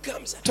people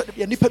come,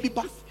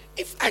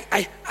 if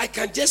I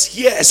can just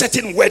hear a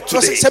certain word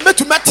today,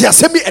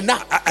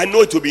 I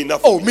know it will be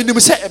enough.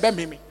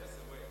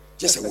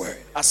 Just a word.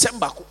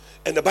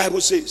 And the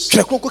Bible says,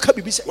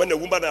 when the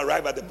woman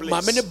arrived at the place,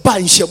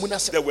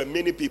 there were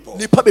many people,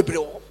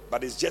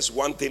 but it's just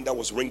one thing that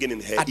was ringing in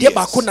her ears.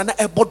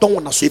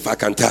 If I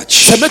can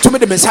touch,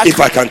 if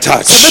I can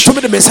touch,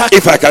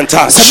 if I can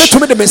touch,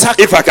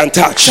 if I can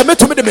touch.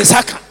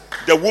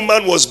 The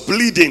woman was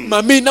bleeding.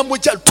 If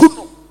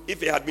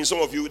it had been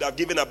some of you, would have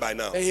given up by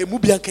now.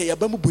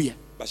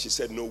 But she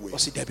said, no way.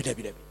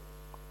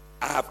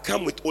 I have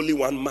come with only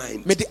one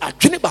mind, and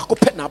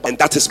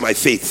that is my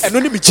faith.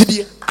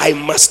 I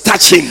must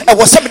touch him. I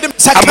must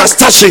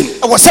touch him.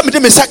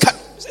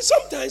 See,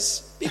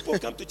 sometimes people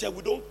come to church,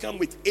 we don't come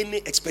with any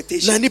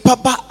expectation, and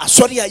that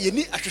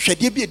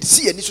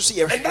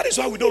is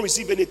why we don't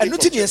receive anything.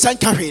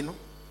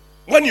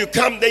 When you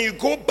come, then you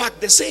go back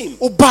the same.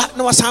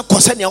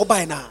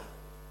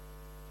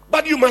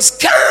 But you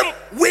must come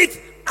with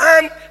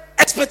an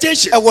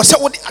expectation.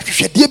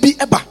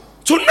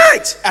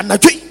 Tonight,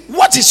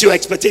 what is your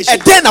expectation?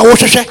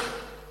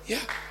 Yeah.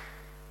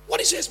 What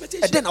is your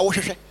expectation?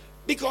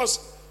 Because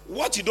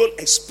what you don't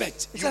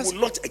expect, you will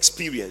not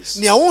experience.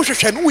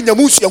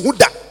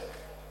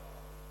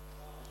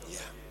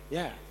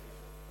 Yeah.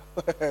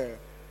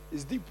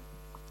 It's deep.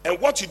 And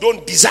what you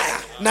don't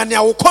desire,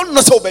 you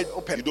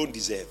don't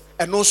deserve.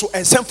 And also,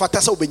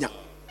 yeah.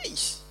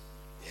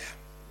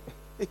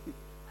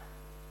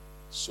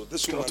 So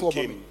this woman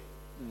came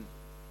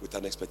with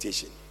an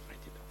expectation.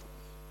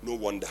 No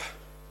wonder.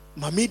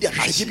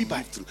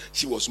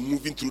 She was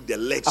moving through the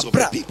legs of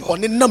the people.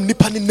 And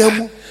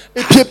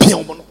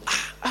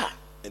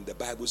the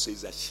Bible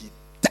says that she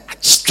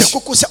touched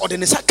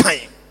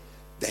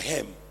the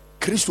hem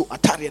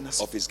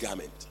of his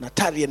garment.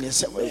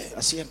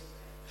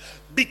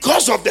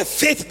 Because of the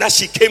faith that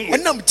she came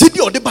with.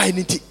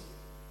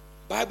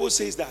 Bible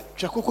says that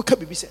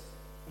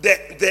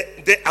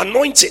the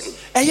anointing,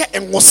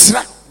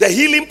 the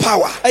healing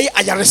power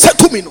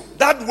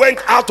that went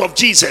out of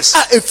Jesus,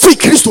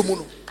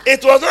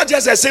 it was not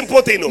just a simple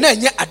thing. No.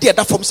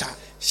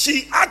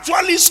 She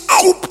actually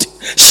scooped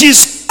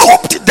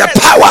the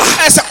power.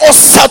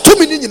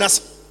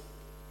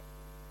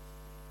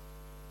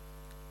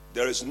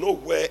 There is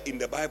nowhere in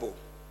the Bible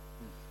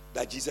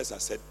that Jesus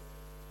has said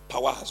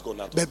power has gone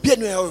out. Even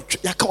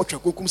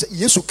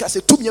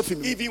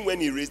when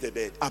he raised the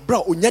dead,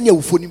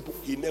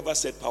 he never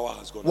said power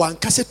has gone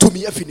out.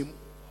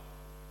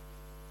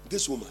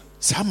 This woman,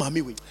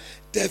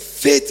 the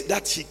faith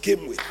that she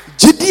came with.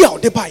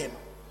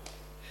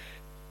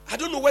 I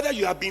don't know whether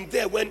you have been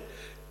there when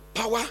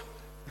power,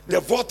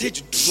 the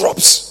voltage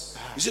drops.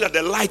 You see that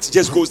the light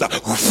just goes down.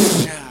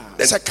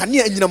 Then it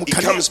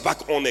comes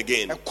back on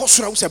again. I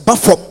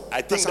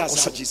think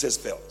that's how Jesus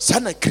felt.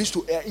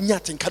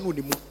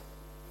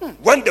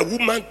 When the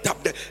woman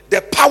tapped,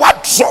 the power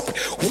dropped.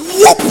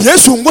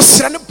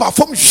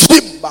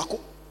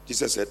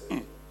 Jesus said,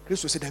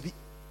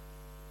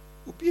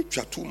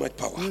 too much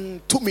power.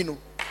 Too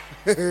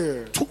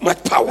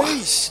much power.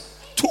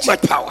 Too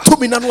much power.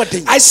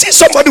 I see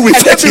somebody with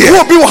faith here. You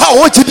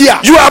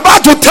are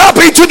about to tap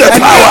into the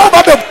power.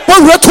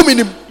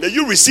 May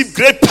you receive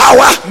great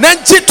power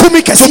to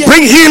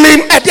bring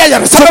healing,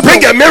 to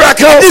bring a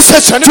miracle,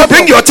 to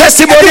bring your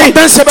testimony,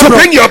 to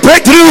bring your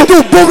breakthrough.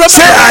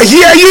 Say, I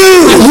hear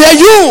you.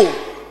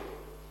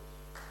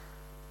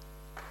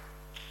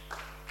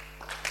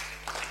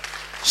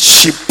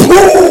 she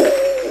pulled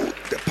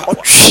the power.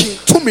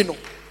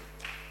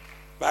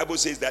 Bible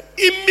says that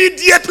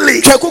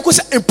immediately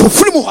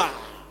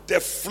the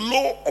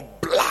flow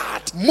of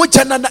blood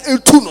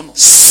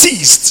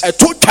ceased.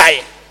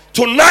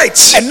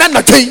 Tonight,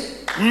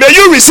 may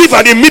you receive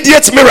an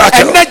immediate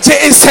miracle.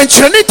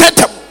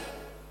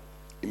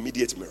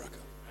 Immediate miracle.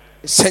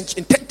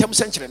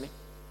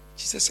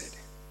 Jesus said,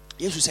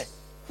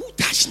 who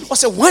touched me?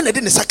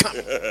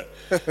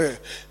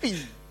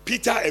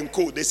 Peter and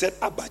Co, they said,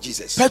 Abba,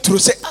 Jesus. Petro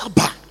said,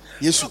 Abba.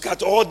 Look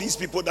at all these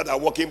people that are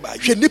walking by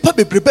you.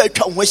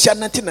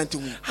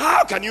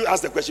 How can you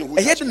ask the question, who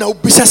touched me?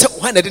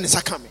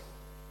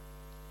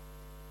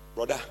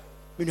 Brother,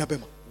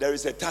 there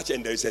is a touch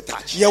and there is a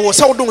touch.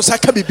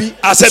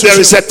 I said there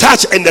is a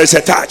touch and there is a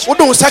touch.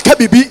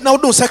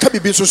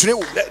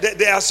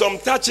 There are some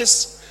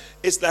touches.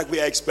 It's like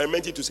we are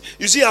experimenting to see.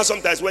 You see how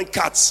sometimes when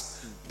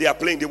cats, they are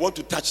playing, they want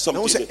to touch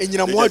something.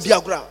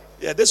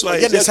 Yeah, that's why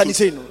it's just to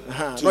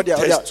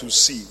test to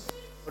see.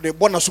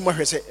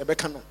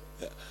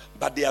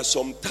 But there are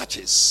some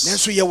touches.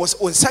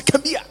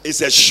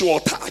 It's a sure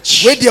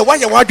touch.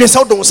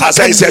 I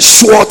said it's a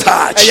sure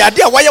touch.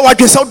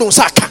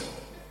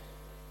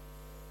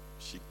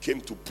 She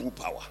came to pull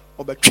power.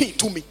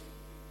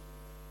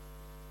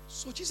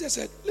 So Jesus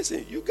said,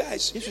 listen, you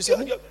guys, you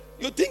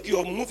think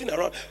you're moving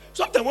around.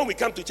 Sometimes when we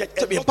come to church,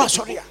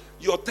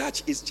 your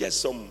touch is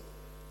just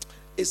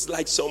it's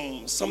like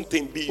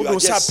something big. You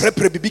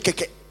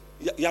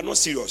are not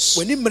serious.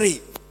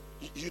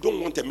 You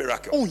don't want a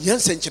miracle.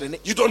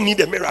 You don't need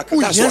a miracle.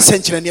 That's why.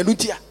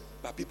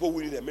 But people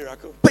will need a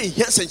miracle.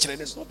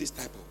 It's not this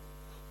type of,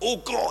 oh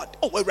God,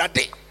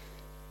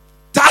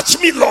 touch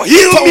me, Lord,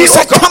 heal me,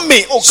 oh God.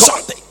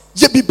 Something.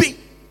 The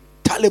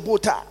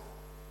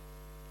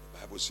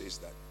Bible says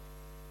that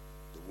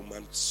the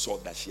woman saw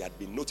that she had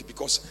been noticed,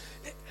 because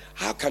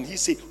how can he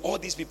say all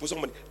these people,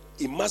 somebody,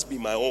 it must be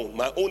my own.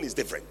 My own is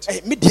different.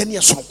 And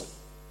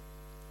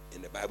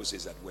the Bible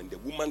says that when the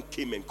woman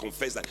came and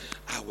confessed that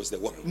I was the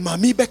one,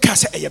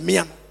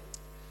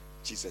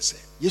 Jesus said,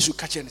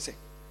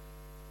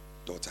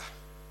 daughter,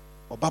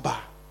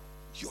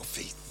 your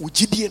faith.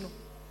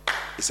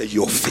 He said,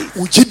 your faith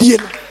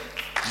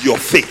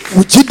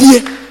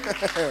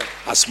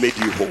has made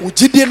you whole.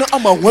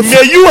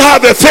 May you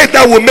have a faith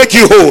that will make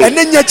you whole.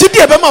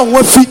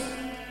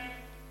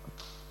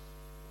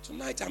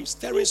 Tonight I'm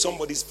stirring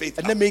somebody's faith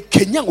up. I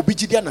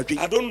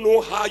don't know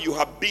how you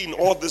have been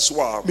all this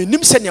while,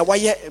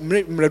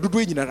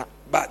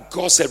 but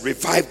God said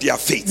revive their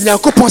faith.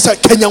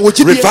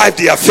 Revive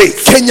their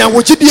faith.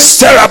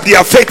 Stir up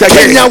their faith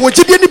again.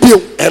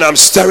 And I'm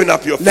stirring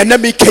up your faith.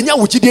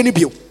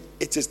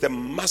 It is the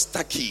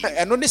master key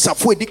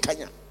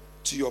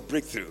to your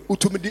breakthrough.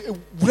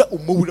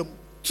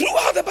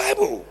 Throughout the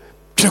Bible,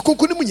 you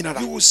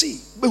will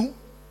see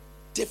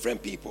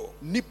different people.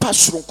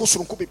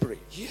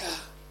 Yeah.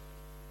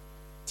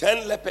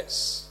 10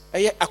 lepers.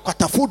 They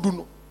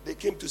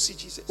came to see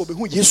Jesus.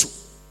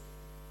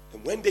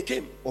 And when they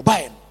came,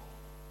 the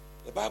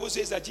Bible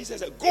says that Jesus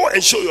said, go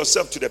and show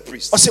yourself to the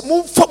priest. And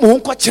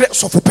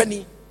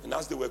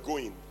as they were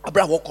going,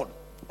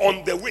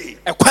 on the way,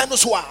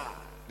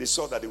 they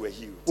saw that they were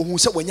healed.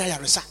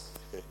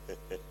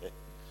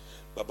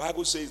 The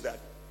Bible says that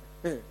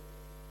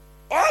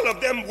all of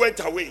them went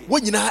away.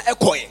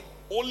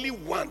 Only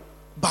one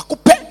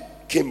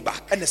came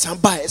back.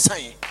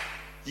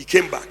 He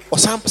came back.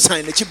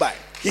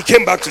 He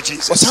came back to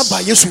Jesus.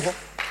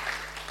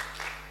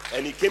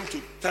 And he came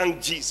to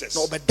thank Jesus.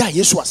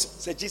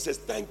 Said, Jesus,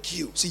 thank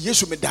you.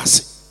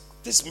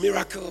 This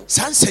miracle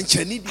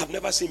I've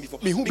never seen before.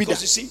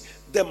 Because you see,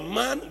 the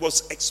man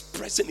was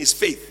expressing his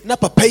faith. The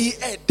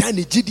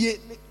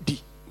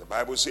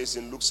Bible says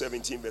in Luke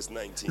 17 verse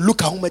 19,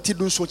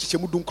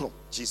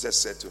 Jesus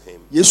said to him,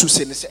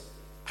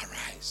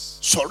 arise,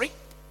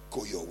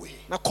 go your way.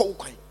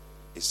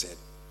 He said,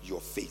 your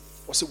faith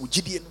has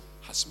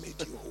made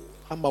you whole.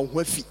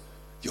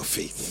 Your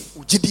faith.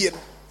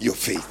 Your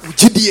faith.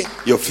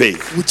 Your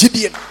faith.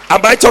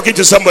 Am I talking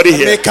to somebody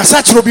here?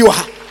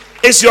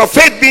 Is your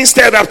faith being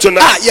stirred up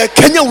tonight?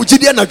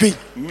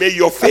 May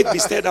your faith be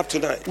stirred up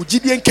tonight. Oh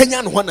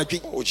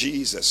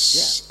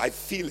Jesus, yeah. I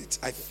feel it.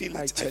 I feel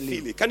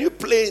it. Can you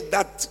play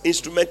that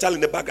instrumental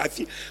in the back? I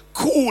feel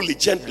coolly,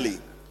 gently.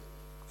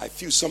 I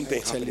feel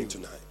something happening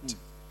tonight.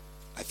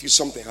 I feel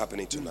something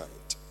happening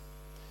tonight.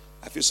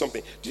 I feel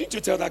something. Do you need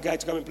to tell that guy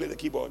to come and play the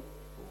keyboard?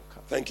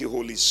 Thank you,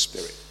 Holy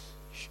Spirit.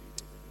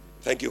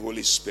 Thank you,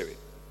 Holy Spirit.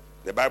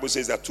 The Bible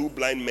says that 2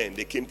 blind men,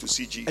 they came to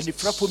see Jesus.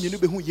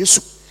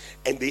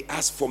 And they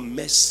asked for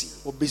mercy.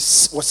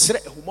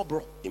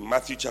 In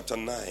Matthew chapter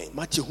 9,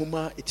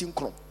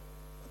 the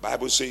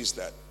Bible says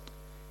that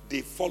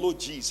they followed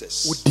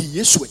Jesus.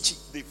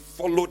 They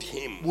followed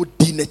him.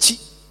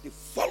 They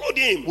followed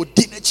him.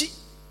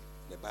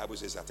 The Bible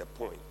says at a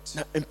point,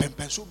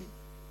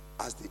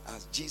 as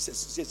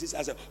Jesus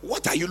asked,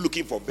 what are you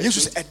looking for?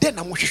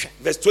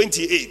 Verse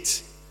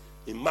 28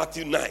 in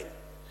Matthew 9.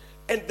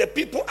 And the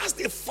people, as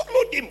they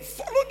followed him,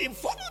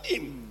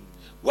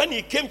 When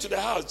he came to the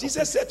house,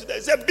 Jesus said to them,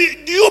 he said, do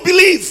you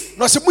believe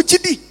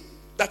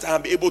that I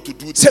am able to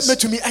do this?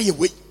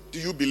 Do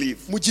you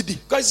believe?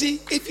 Because see,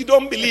 if you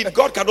don't believe,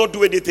 God cannot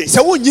do anything.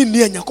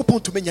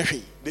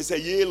 They say,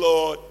 yea,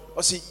 Lord.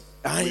 We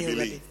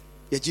believe.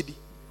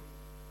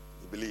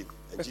 We believe.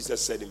 And Jesus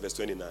said in verse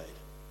 29,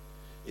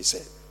 he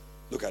said,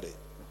 look at it.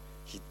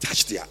 He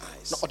touched their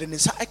eyes,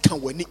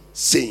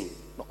 saying,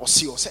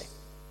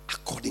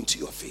 according to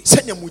your faith.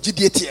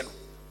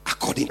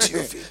 According to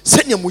your faith.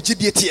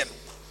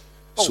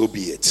 So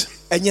be it.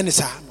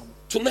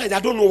 Tonight, I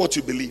don't know what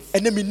you believe.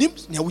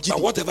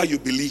 But whatever you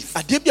believe,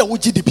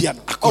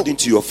 according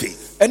to your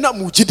faith,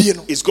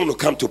 it's going to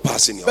come to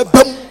pass in your life.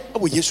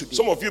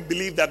 Some of you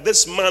believe that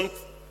this month,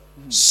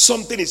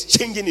 something is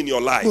changing in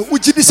your life.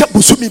 According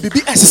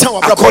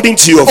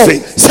to your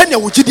faith.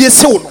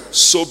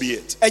 So be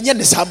it.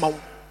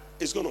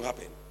 It's going to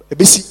happen.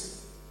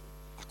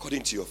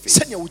 According to your faith.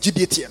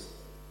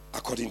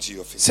 According to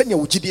your faith.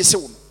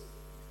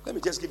 Let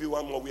me just give you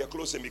one more. We are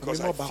closing because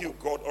I feel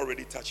God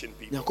already touching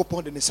people.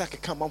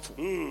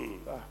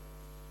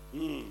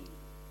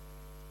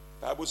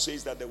 Bible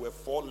says that there were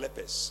 4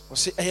 lepers.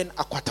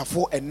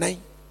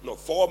 No,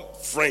 4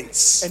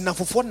 friends.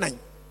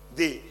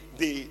 They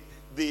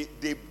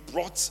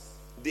brought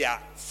their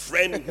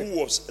friend who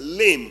was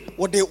lame.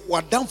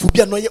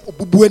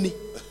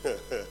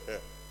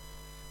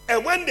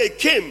 And when they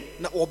came,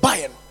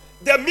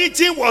 the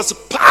meeting was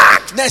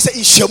packed.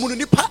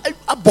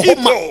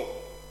 People.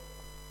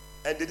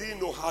 And they didn't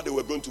know how they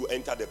were going to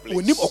enter the place.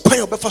 I tell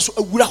you,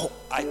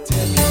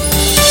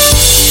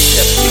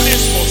 the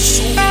place was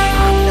so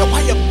hard.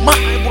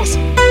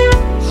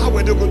 How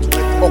were they going to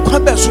enter?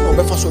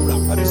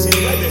 But you see,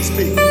 where there is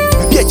faith,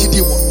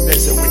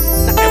 there's a way.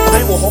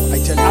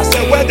 I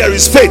said, where there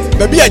is faith.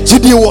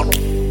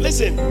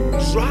 Listen,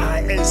 try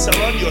and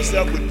surround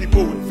yourself with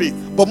people with faith.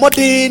 I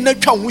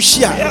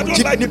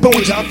don't like people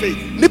without faith.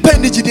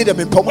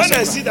 When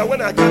I see that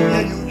when I come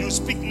here, you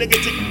speak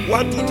negative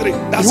 1, 2, 3.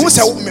 That's it.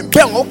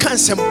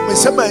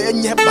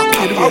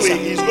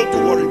 He's going to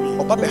worry me.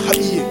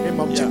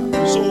 Yeah.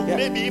 So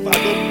maybe if I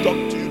don't talk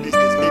to you these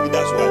days, maybe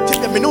that's why.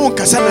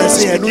 I'm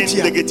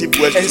speaking negative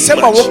words too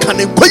much.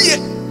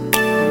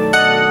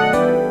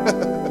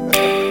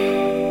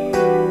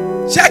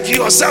 Check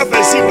yourself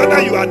and see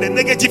whether you are the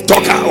negative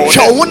talker or the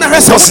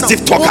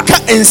positive talker.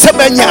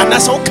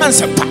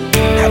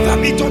 Never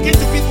be talking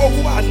to people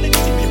who are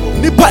negative people.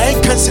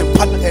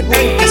 And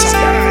this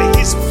guy,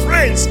 his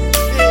friends,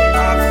 they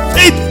are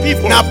faith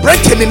people. I've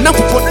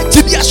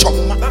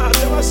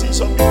never seen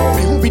some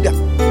people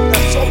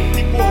that some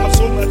people have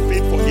so much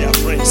faith for their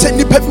friends.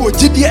 Many times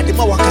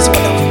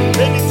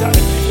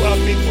people have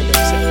faith for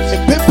themselves.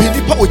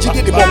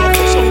 But not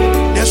for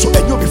someone.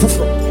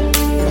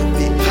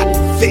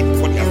 Faith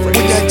for their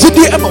friends.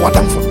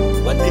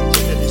 When they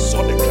came and they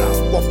saw the crowd,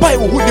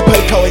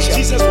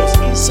 Jesus was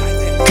inside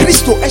there. He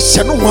said,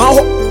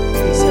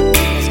 we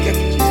must get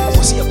to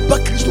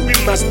Jesus. We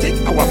must take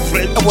our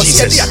friend to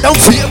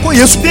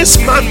Jesus. This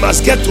man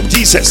must get to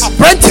Jesus.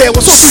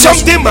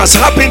 Something must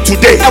happen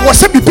today.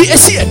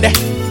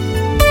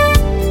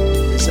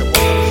 He said,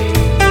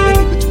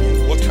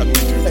 what can we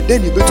do?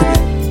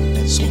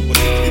 And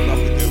somebody came up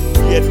with a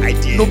weird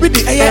idea.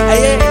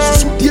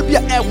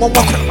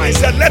 He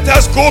said, let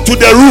us go to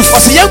the roof.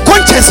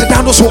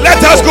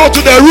 Let us go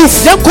to the roof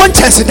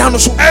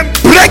and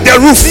break the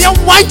roof.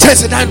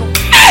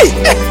 Hey,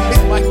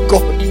 my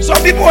God.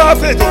 Some people have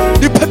faith.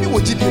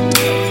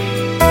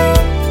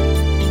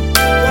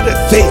 What a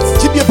faith.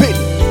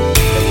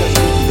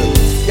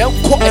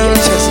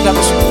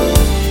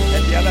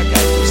 And the other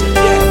guy who said,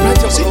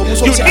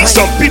 you need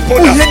some people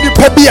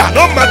that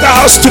no matter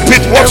how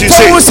stupid what you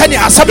say, don't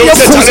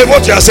say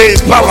what you are saying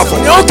is powerful.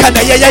 We'll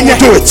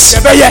do it.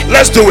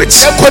 Let's do it.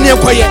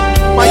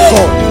 My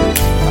God.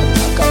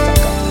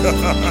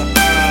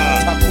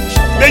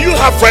 May you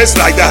have friends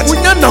like that.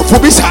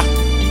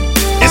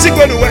 Is it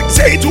going to work?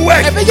 Say it will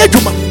work.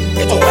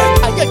 It will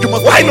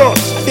work. Why not?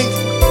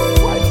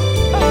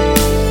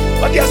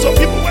 But there are some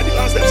people when you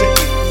ask them, say,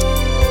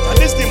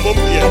 at least the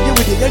moment here,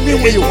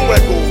 it won't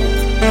work.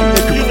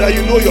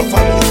 You know your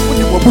family.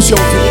 You know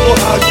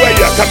where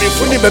you are coming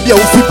from. Let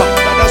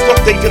us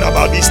stop thinking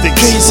about these things.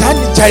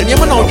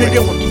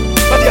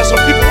 But there are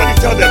some people when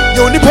you tell them,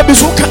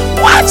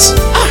 what?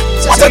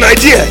 What an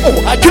idea.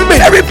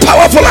 Very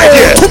powerful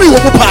idea.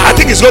 I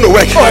think it's going to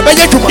work.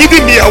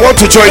 Even me, I want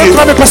to join you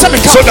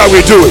so that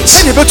we do it.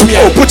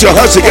 Oh, put your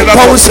hands together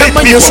for faith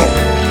people.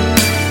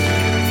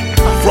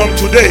 From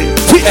today,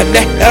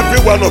 every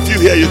one of you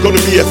here is going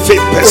to be a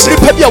faith person.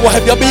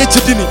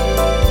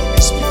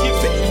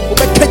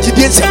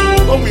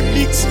 When we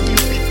meet,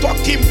 we'll be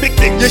talking big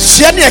things.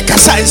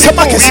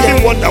 People will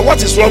even wonder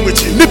what is wrong with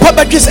you.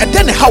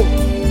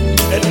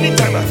 And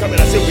anytime I come and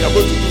I say we are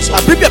going to do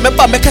something,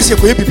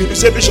 you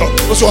say, Bishop,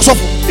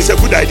 it's a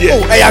good idea.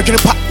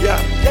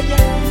 Yeah.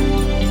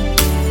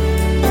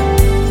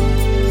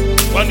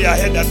 One day I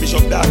heard that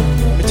Bishop died.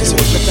 Bishop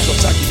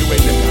Saki, they were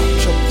in the car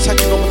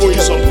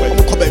going somewhere. And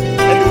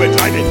they were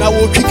driving.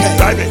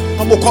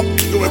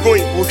 You were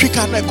going.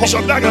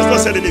 Bishop Dag has not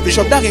said anything.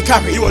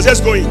 He was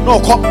just going.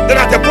 Then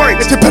at a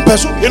point,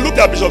 he looked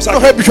at Bishop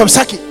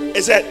Saki.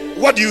 He said,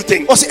 what do you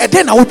think?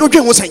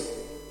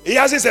 He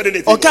hasn't said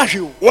anything.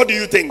 What do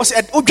you think?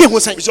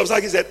 Bishop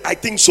Saki said, I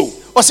think so.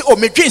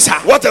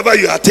 Whatever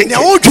you are thinking,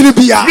 me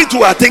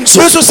too, I think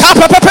so. It's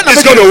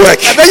going to work.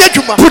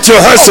 Put your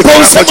hands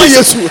together.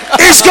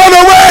 It's going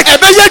to work.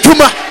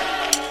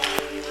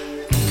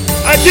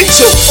 I think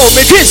so.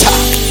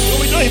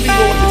 We don't even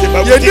know what it is,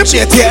 but we think so.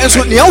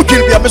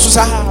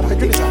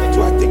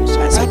 I think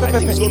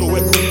it's going to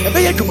work.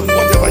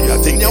 Whatever you are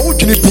thinking, it's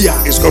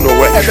going to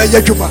work.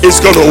 It's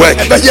going to work.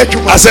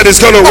 I said it's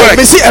going to work.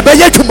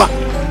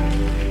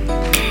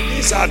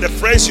 These are the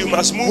friends you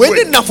must move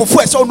with. Not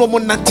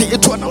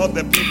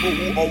the people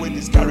who always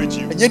discourage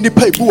you. So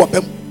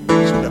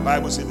the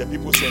Bible says the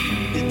people said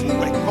it will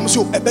work.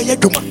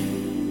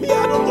 I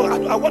don't know.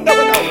 I wonder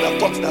when I would have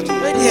thought that.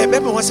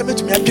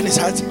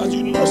 But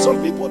you know,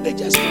 some people they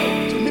just go.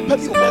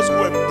 Let's go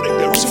and bring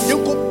the roof.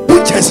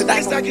 It's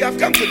like you have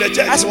come to the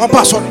church.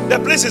 The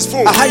place is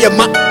full.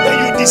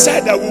 Then you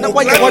decide that we will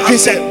climb up there.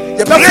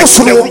 Break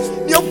the roof.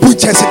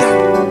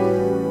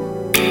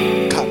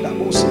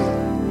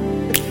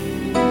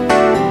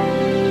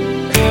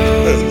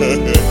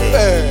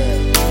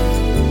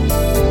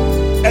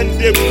 And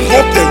they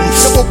broke the roof.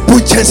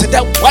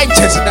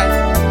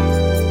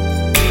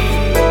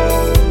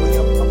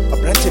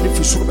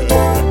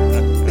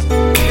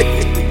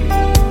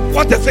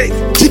 What a faith.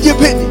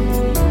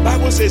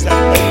 Bible says that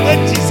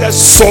when Jesus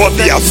saw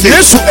their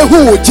faith,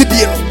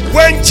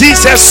 when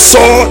Jesus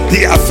saw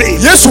their faith,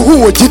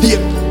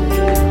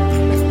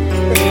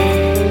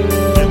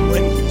 and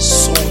when he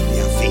saw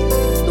their faith,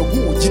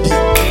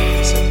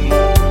 he said,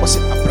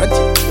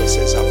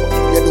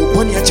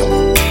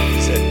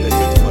 he said, the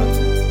gentleman,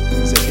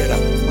 he said,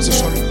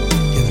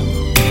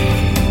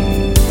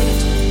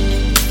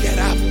 get up. Get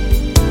up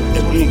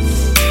and move.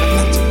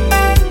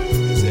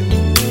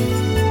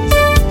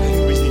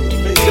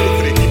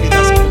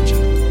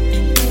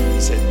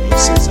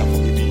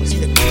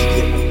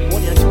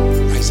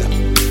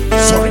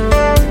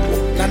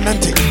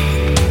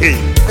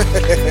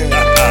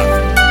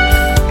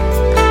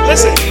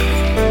 Listen,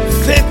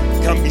 faith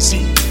can be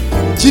seen.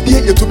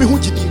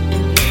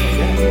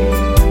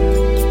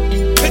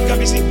 Faith can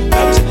be seen.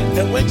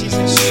 And when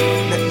Jesus saw,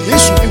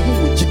 faith can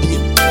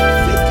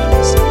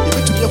be seen.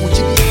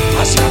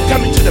 As you have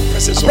come into the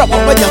presence of God, the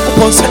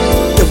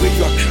way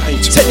you are crying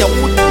to God,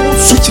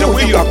 the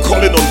way you are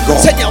calling on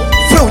God, the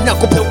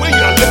way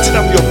you are lifting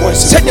up your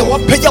voice, God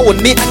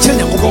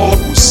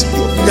will see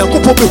you. I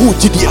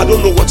don't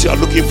know what you are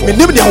looking for. I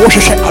don't know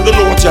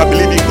what you are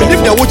believing God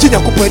for.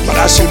 But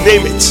as you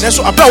name it, as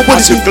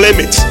you claim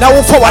it,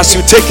 as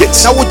you take it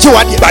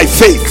by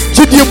faith,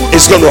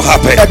 it's going to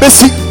happen.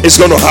 It's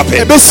going to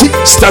happen.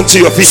 Stand to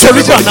your feet,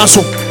 everybody.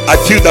 I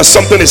feel that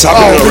something is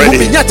happening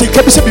already. I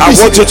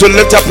want you to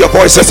lift up your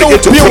voice and begin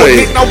to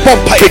pray.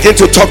 Begin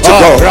to talk to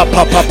God.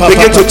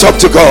 Begin to talk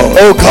to God.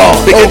 Oh God.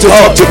 Begin to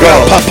talk to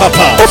God.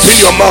 Open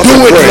your mouth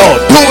and pray.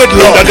 Do it,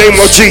 Lord. In the name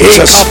of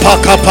Jesus.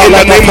 In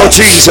the name of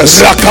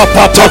Jesus. Talk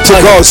to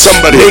God,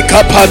 somebody.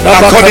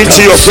 According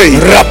to your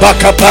faith.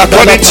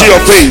 According to your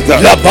faith.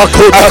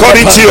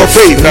 According to your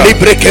faith.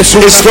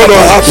 It's going to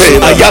happen.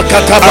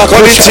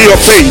 According to your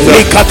faith.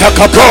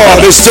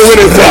 God is doing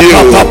it for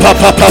you.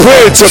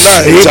 Pray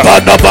tonight. I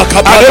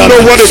don't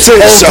know what it is. Oh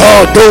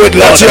God, do it,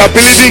 Lord. That you are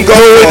believing God.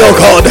 Do it, oh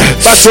God.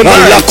 But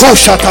tonight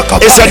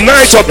it's a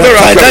night of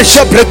miracles.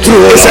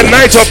 It's a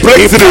night of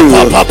breakthrough.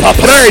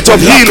 Night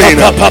of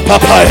healing.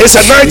 It's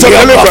a night of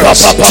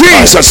deliverance.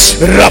 Jesus.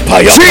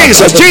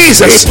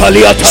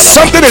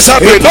 Something is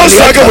happening. Don't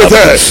struggle with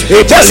her.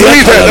 Just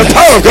leave her. The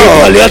power of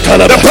God.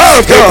 The power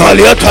of God.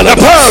 The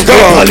power of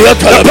God. The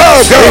power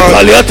of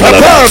God. The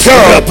power of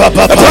God. The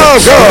power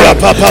of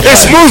God.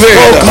 It's moving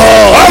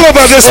all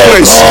over this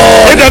place.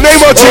 In the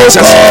name of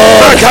Jesus.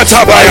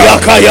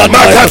 Makatabaya.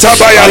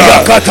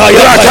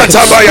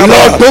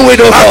 Lord, do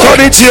it,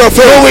 according to your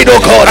faith. Do it, oh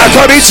God.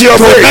 According to your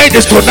faith. Tonight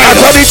is tonight.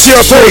 According to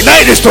your faith.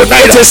 Tonight is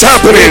tonight. It is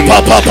happening.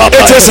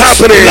 It is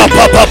happening.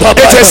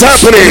 It is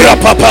happening.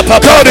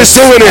 God is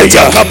doing it.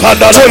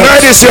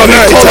 Tonight is your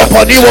night.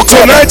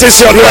 Tonight is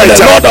your night.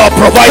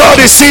 God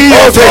is seeing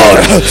your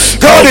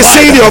faith. God is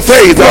seeing your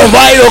faith.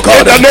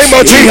 In the name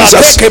of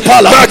Jesus. Lift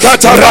up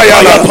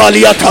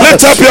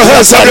your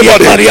hands,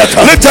 everybody.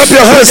 Lift up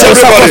your hands,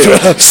 everybody.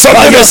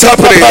 Something is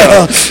happening.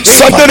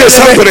 Something is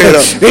happening.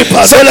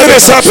 Something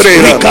is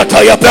happening. The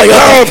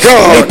power of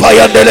God,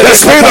 the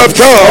Spirit of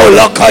God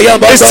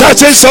is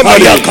touching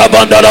somebody.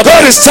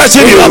 God is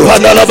touching you. In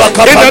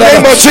the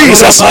name of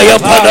Jesus,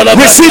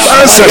 receive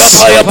answers to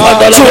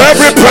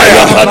every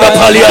prayer.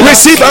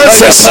 Receive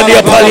answers to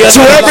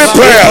every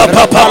prayer.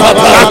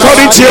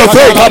 According to your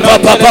faith.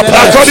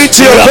 According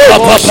to your faith.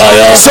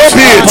 So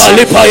be it. So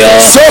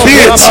be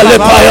it. So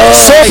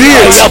be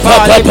it.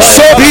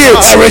 So be it.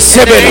 I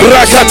receive it.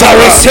 Rakata. I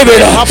receive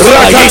it.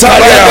 Rakata.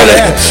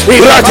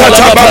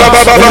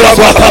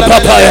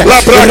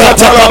 Rakata.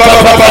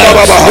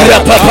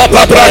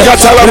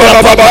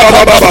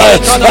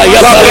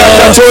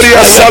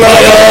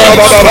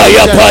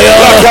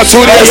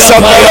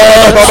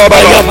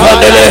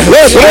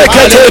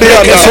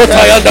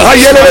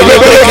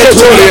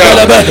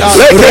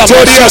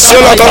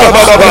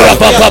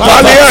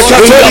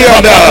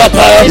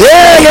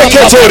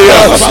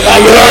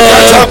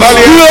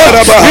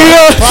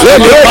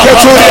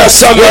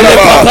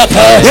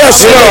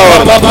 Yes,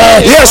 Lord.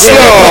 Yes,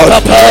 Lord.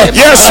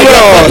 Yes,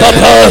 Lord.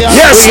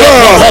 Yes,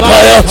 Lord.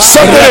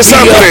 Something is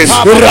happening.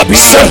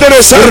 Something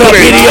is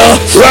happening.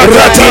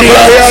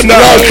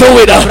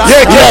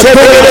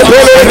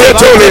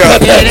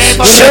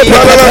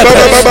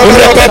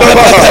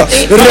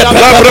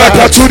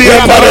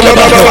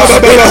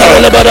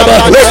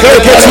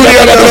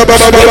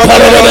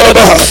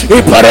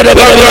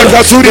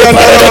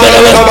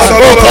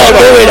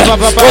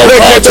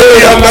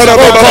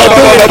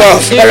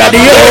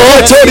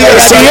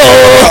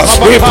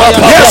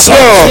 Yes,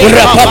 Lord.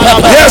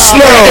 Yes,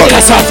 Lord.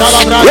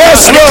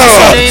 Yes,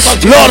 Lord.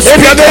 Lord, in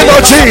the name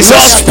of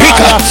Jesus,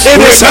 speaker,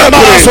 it is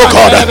happening. Oh,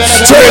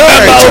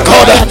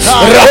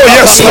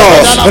 yes,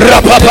 Lord.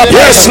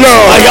 Yes,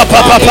 Lord.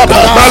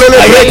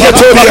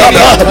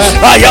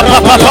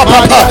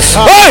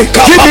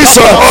 Give me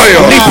some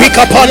oil.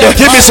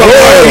 Give me some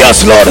oil.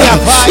 Yes, Lord.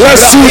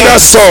 Let's sing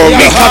that song.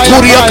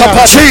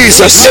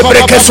 Jesus.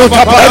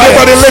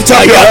 Everybody lift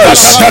up your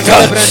hands.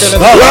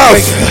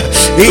 Ralph,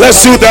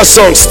 let's do that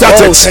song. Start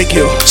it. Thank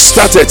you.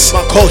 Start it.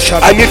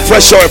 I need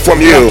fresh oil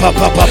from you.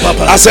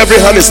 As every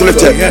hand is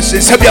lifted. Yes.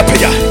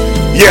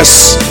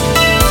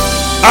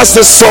 As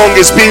the song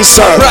is being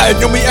sung,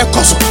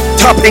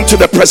 tap into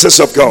the presence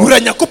of God.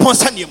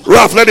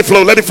 Ralph, let it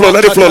flow, let it flow,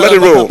 let it flow, let it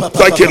roll.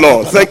 Thank you,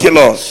 Lord. Thank you,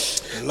 Lord.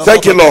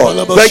 Thank you,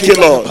 Lord. Thank you,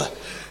 Lord.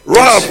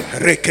 Ralph,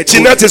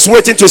 Jeanette is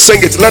waiting to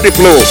sing it. Let it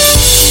flow.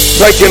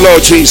 Thank you,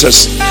 Lord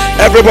Jesus.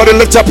 Everybody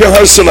lift up your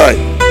hands tonight.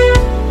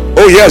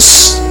 Oh,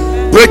 yes.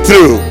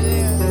 Breakthrough.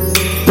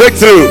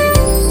 Breakthrough.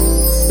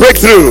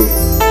 Breakthrough.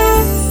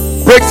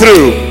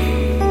 Breakthrough.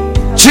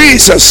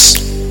 Jesus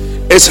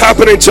is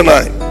happening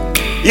tonight.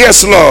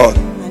 Yes, Lord.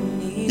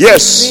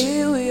 Yes.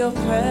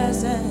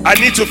 I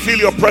need to feel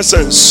your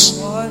presence.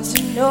 I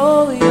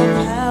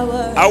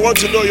want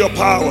to know your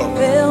power.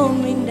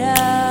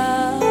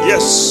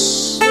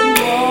 Yes.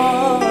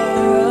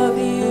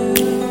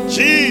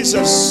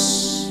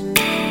 Jesus.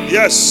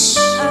 Yes.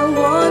 I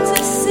want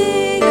to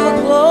see your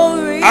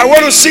glory. I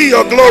want to see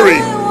your glory.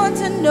 I want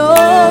to know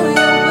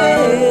your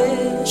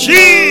way.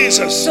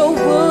 Jesus. So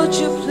would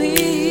you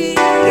please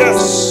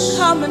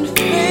come and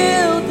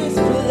fill this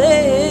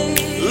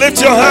place?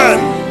 Lift your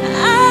hand.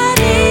 I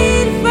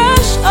need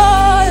fresh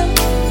oil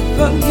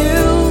from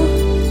you.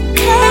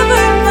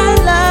 Cover my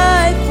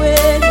life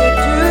with your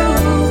dew.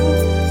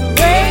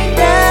 Rain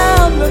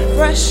down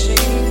refreshing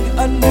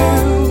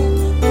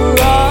anew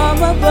from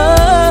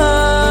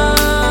above.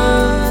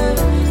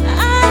 I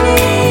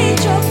need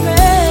your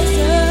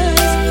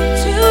presence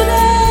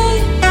today.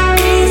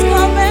 Please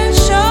come and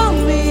show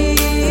me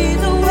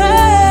the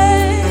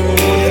way. Oh,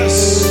 yes.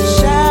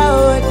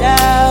 Shower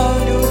down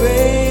your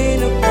rain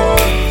upon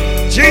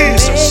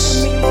Jesus.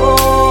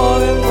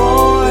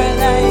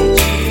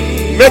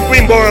 Make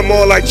me more and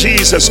more like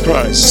Jesus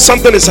Christ.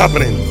 Something is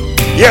happening.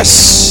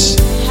 Yes.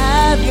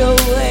 Have your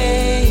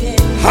way.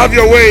 Have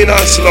your way in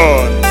us,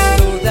 Lord.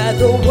 So that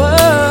the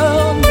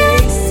world may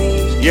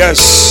see.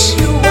 Yes.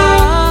 You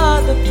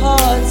are the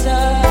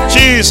potter.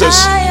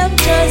 Jesus. I am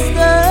just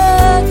the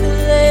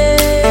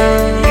clay.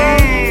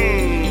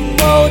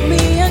 Mold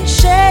me and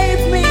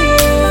shape me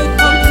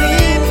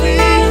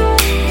completely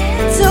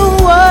into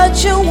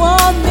what you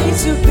want me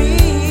to be.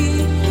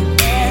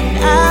 And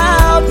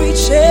I'll be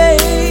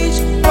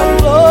changed from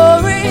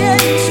glory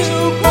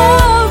into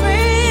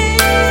glory.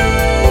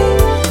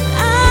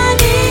 I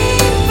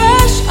need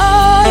fresh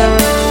oil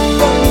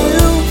from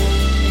you.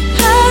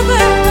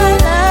 Cover my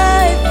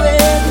life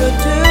with your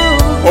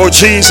dew. Oh,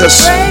 Jesus.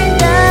 Rain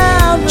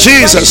down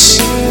Jesus.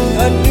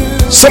 anew.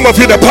 Some of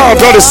you, the power of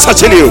God is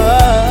touching you.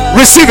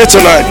 Receive it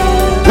tonight.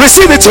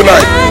 Receive it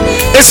tonight.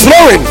 It's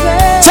flowing.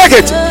 Take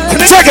it.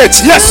 Take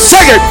it. Yes.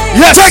 Take it.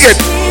 Yes. Take it.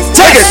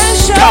 Take it.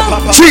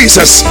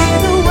 Jesus.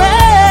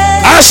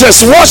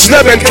 Ashes, wash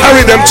them and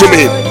carry them to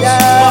me.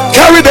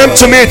 Carry them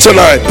to me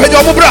tonight.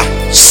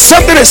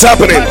 Something is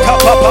happening.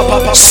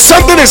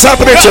 Something is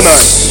happening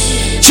tonight.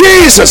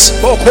 Jesus.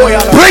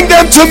 Bring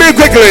them to me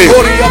quickly.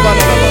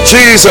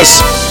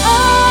 Jesus.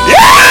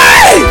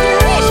 Yay!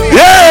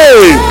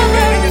 Yay!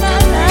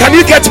 Can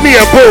you get me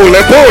a bowl?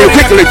 A bowl.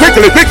 Quickly,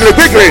 quickly, quickly,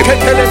 quickly.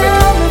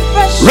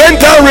 Rain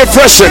down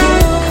refreshing.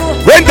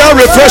 Rain down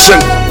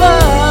refreshing.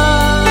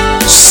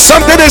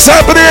 Something is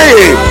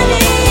happening.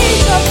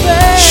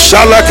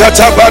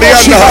 Shalakata Barianda.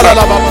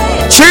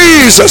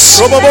 Jesus.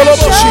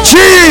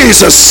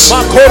 Jesus.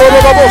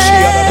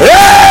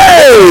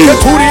 Hey!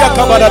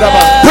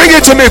 Bring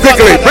it to me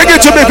quickly. Bring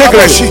it to me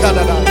quickly.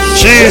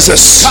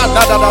 Jesus.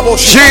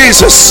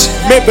 Jesus.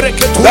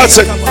 That's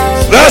it.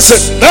 That's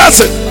it. That's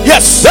it.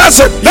 Yes. That's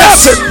it.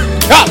 That's it.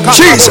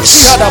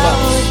 Jesus.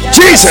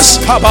 Jesus.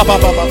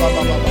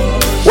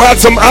 We had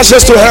some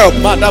ashes to help.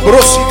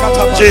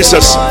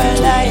 Jesus.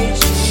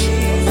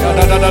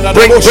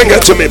 Bring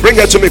it to me. Bring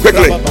it to me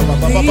quickly.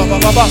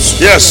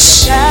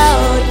 Yes.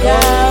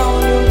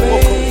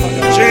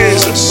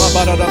 Jesus.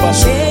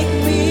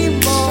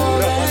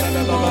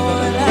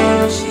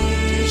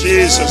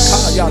 Jesus.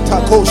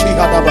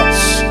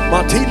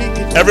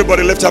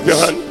 Everybody lift up your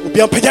hand.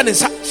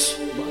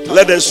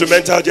 Let the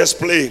instrumental just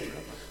play.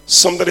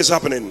 Something is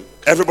happening.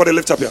 Everybody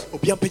lift up your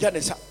hand.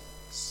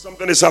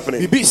 Something is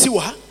happening.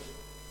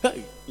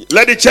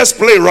 Let it just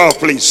play, Ralph,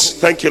 please.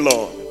 Thank you,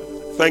 Lord.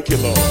 Thank you,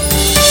 Lord.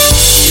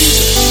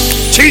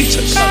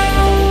 Jesus.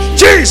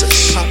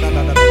 Jesus.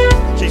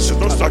 Jesus.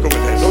 Don't struggle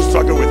with her. Don't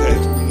struggle with her.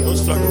 Don't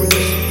struggle with her.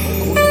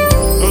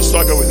 Don't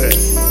struggle with her.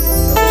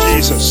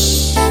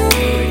 Jesus.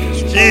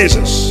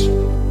 Jesus.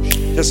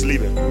 Just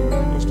leave him.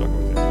 Don't struggle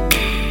with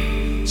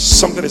her.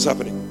 Something is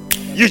happening.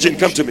 Eugene,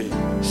 come to me.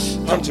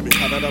 Come to me.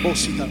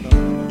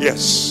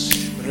 Yes.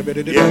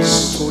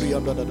 Yes.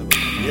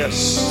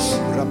 Yes.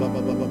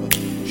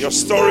 Your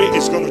story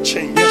is going to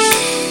change.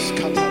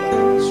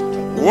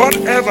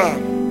 Whatever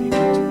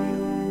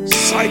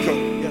cycle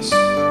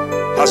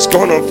has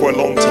gone on for a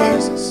long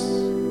time,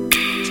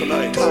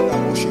 tonight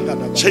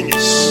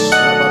changes.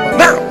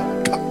 Now,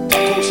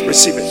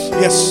 receive it.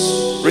 Yes.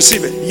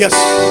 Receive it. Yes.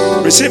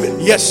 Receive it.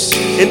 Yes.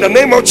 In the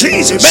name of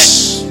Jesus.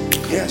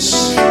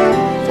 Yes.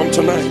 From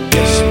tonight.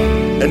 Yes.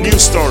 A new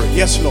story.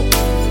 Yes, Lord.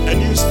 A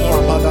new story.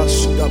 A new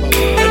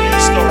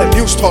story. A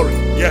new story.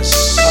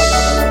 Yes.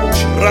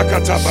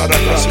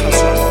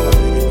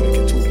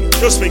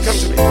 Just me, come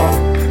to me.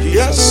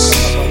 Yes.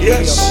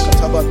 Yes.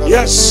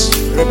 Yes.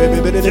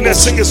 And then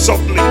sing it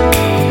softly.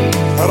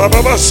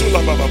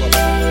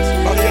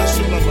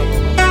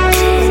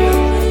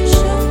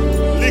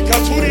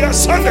 Likaturia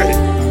Sunday.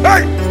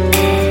 Hey!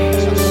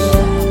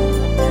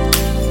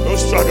 Don't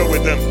struggle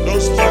with them.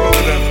 Don't struggle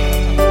with them.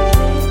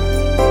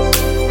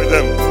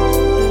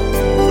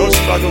 Don't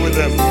struggle with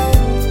them.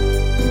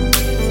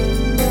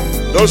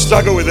 Don't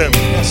struggle with them.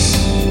 Yes.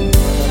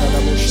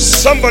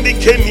 Somebody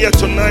came here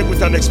tonight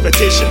with an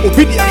expectation.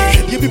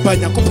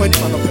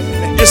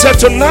 He said,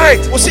 tonight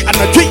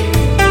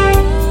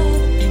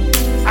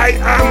I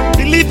am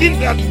believing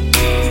that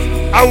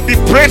I will be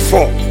prayed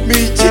for.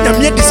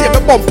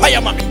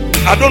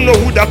 I don't know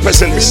who that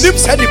person is,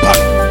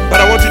 but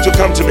I want you to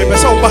come to me.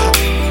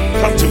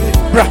 Come to me.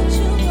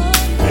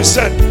 He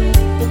said,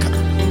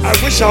 I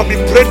wish I'll be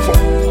prayed for.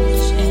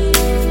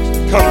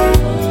 Come.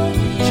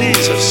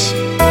 Jesus.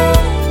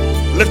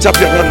 Lift up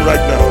your hand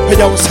right now.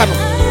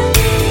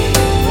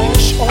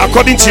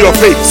 According to your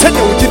faith.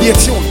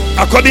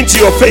 According to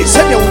your faith.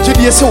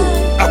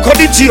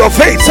 According to your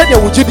faith.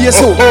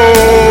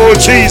 Oh,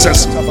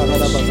 Jesus.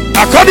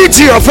 According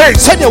to your faith.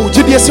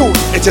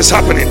 It is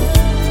happening.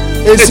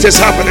 It is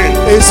happening.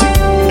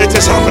 It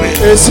is happening.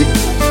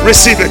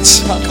 Receive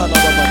it.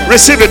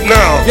 Receive it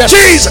now. Yes.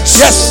 Jesus.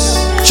 Yes.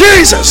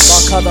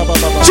 Jesus.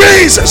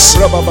 Jesus.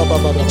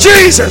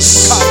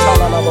 Jesus.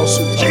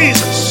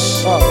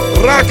 Jesus.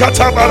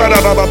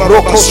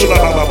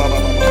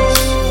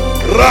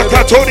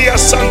 Rakatoria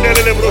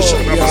Sandele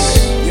Broshana.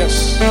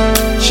 Yes.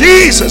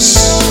 Jesus.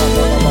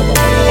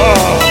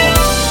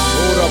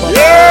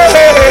 Yeah.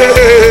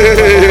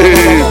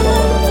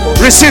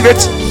 Receive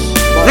it.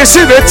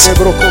 Receive it.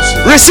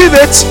 Receive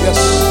it.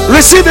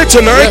 Receive it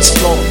tonight.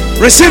 Yes, Lord.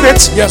 Receive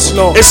it. Yes,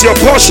 Lord. It's your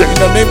portion. In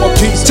the name of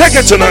Jesus. Take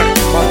it tonight.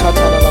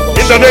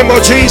 In the name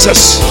of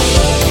Jesus.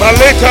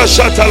 Maleka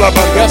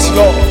Shatalaba. Yes,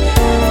 Lord.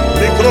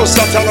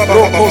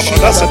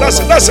 That's it. That's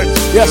it. That's it.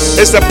 Yes.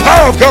 It's the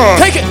power of God.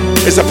 Take it.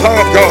 It's the power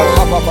of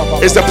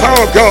God. It's the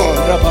power of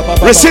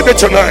God. Receive it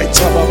tonight.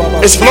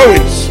 It's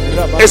flowing.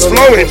 It's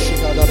flowing.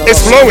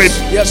 It's flowing.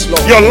 Yes,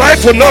 Lord. Your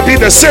life will not be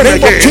the same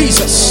again.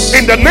 Jesus.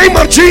 In the name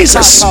of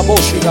Jesus.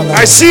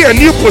 I see a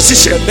new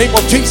position. In the name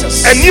of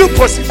Jesus. A new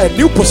position. A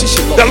new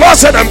position, Lord. The Lord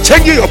said, I'm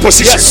changing your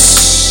position.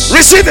 Yes.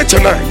 Receive it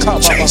tonight.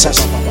 Jesus.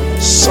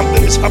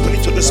 Something is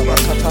happening to this man.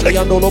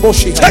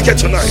 Take it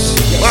tonight.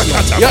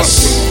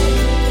 Yes.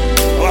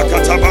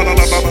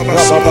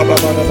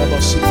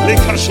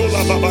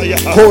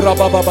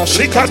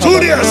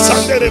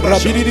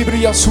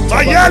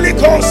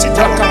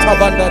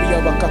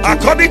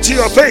 According to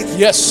your faith.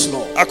 Yes,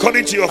 Lord.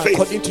 According to your faith.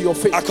 According to your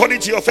faith. According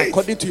to your faith.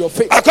 According to your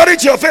faith. According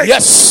to your faith.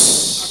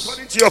 Yes.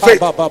 According to your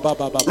faith.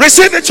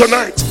 Receive it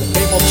tonight.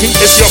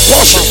 It's your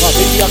portion.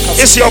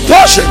 It's your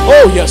portion.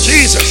 Oh yes.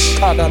 Jesus.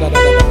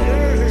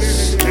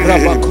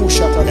 Yeah.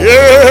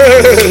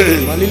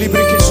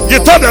 You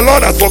thought the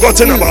Lord had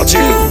forgotten about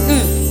you,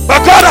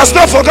 but God has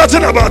not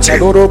forgotten about you.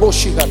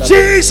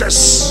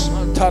 Jesus.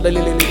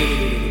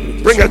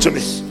 Bring it to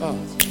me.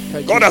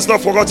 God has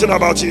not forgotten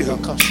about you.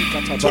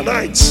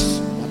 Tonight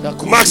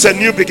marks a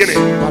new beginning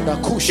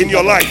in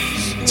your life.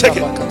 Take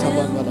it.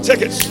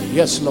 Take it.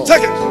 Yes, Lord.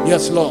 Take it.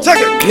 Yes, Lord. Take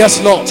it. Yes,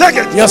 Lord. Take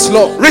it. Yes,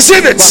 Lord.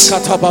 Receive it.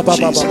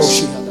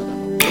 Jesus.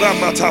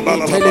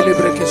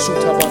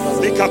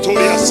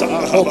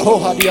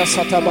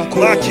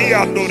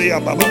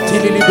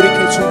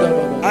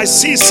 I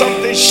see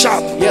something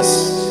sharp.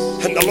 Yes.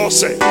 And the Lord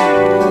said,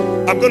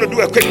 I'm going to do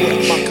a quick work.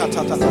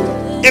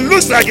 It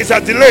looks like it's a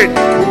delay,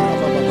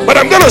 but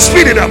I'm going to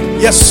speed it up.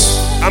 Yes.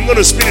 I'm going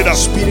to speed it up.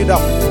 Speed it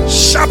up.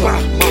 Sharper.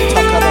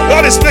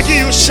 God is making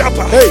you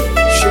sharper. Hey.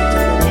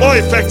 More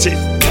effective.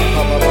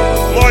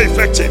 More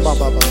effective.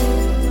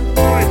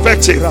 More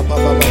effective.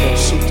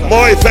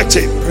 More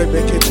effective. In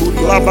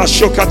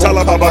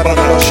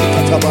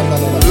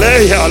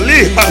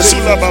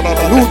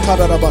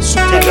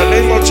the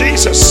name of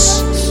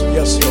Jesus.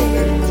 Yes, Lord.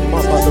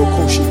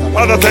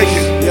 Father, thank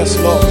you. Yes,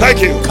 Lord.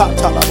 Thank you.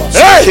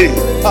 Hey,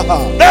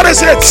 that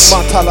is it.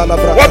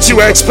 What you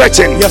were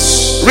expecting.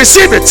 Yes.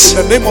 Receive it. In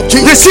the name of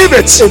Jesus. Receive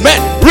it.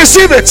 Amen.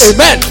 Receive it.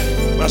 Amen.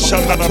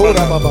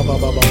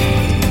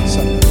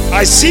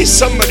 I see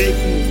somebody.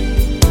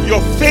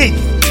 Your faith.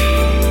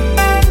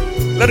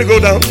 Let it go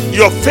down.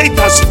 Your faith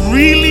has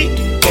really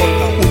gone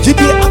down. You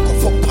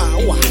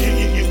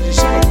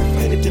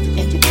find it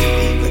difficult to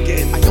believe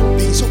again.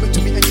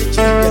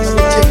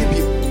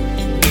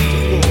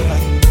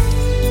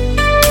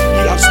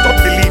 You have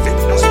stopped believing.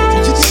 That's what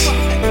it is.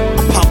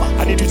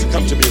 I need you to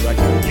come to me right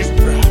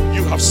now.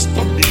 You have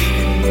stopped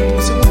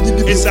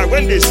believing. It's like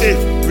when they say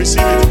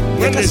receive it.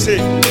 When they say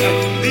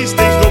these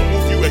things don't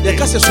move you again.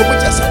 Tonight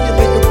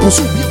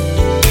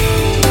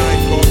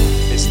God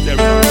is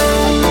terrible.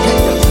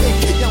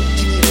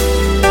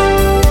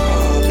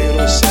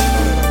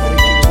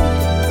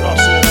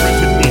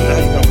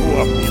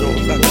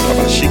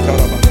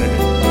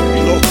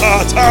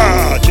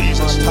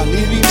 Jesus.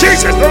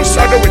 Jesus, don't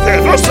struggle with her.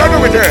 Don't struggle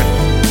with her.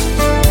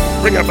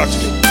 Bring her back to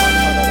me.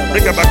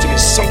 Bring her back to me.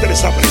 Something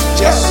is happening.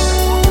 Yes.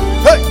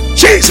 Hey,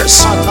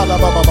 Jesus.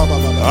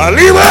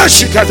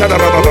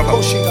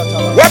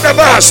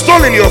 Whatever has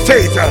stolen your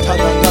faith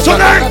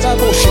tonight.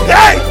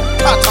 Hey.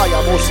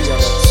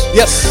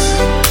 Yes.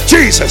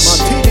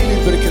 Jesus.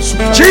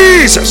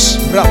 Jesus.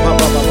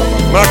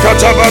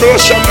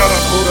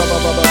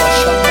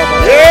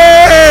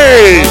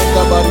 Yay.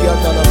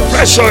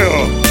 Fresh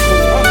oil.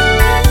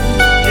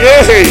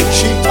 Yay.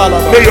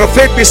 May your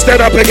faith be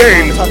stirred up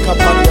again.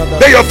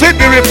 May your faith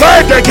be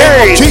revived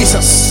again.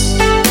 Jesus.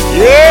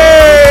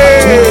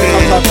 Yay.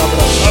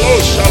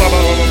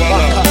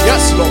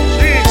 Yes, Lord.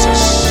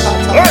 Jesus.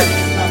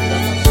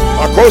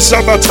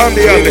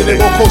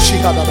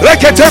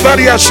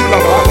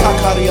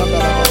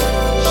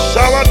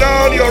 Shower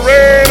down your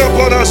rain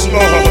upon us,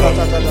 Lord.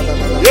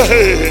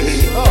 Yay.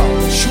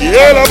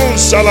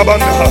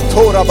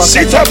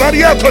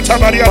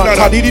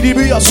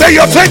 May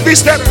your faith be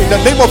stirred up. In the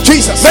name of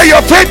Jesus. May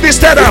your faith be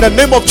stirred up. In the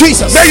name of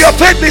Jesus. May your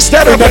faith be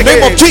stirred up. In the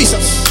name of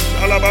Jesus.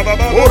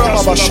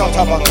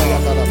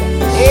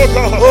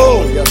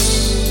 Oh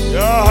yes.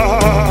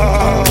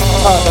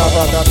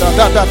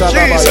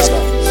 Jesus,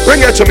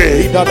 bring it to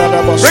me.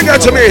 Bring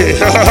it to me.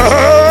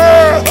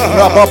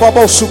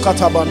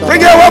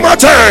 Bring it one more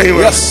time.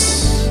 Yes.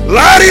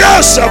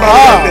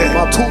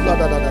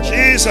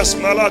 Jesus,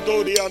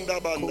 Maladodi and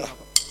Abanda.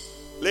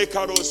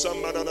 Lekaro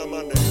Samana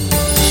Mande.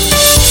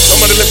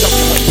 Somebody lift up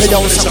your hands.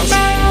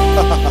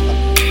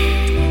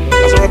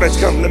 Pastor Robert,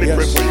 come, let me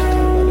pray for you.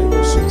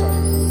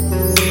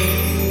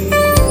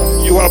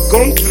 You have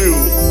gone through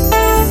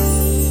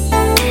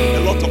a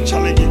lot of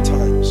challenging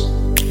times.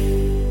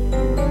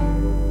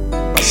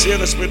 But say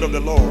the Spirit of the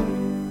Lord,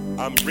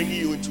 I'm bringing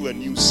you into a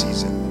new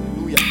season.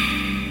 Hallelujah.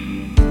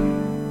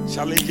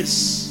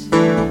 Challenges,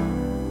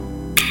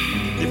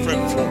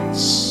 different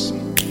fronts,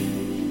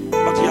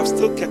 but you have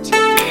still kept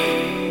your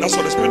faith. That's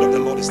what the Spirit of the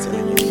Lord is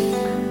telling you.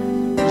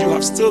 You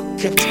have still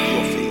kept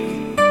your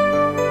faith.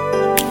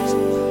 God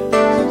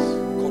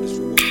is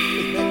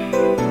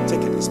rewarding.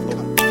 Take it, it's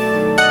flowing. I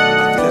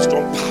feel a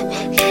strong power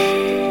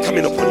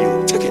coming upon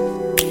you. Take it.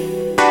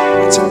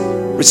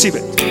 Receive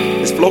it.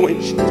 It's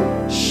flowing.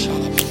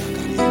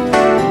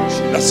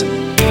 That's it.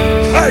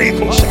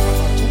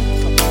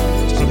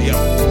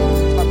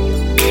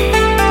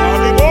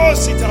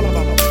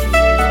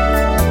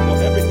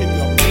 Everything you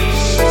have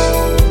lost,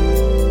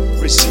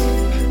 receive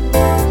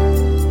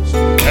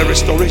a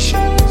restoration.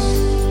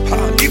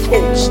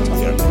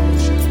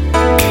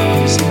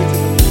 Receive it.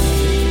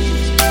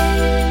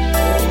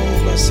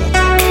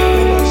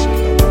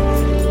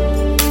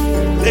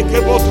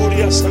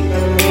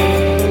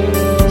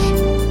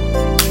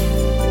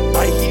 I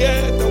hear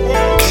the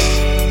words.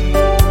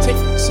 Take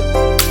this.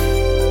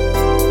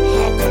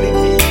 How can it be?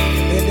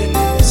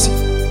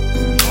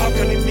 How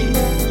can it be?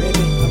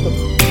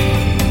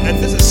 And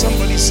this is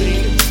somebody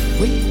saying it.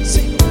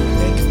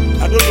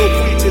 I don't know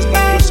who it is,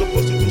 but you're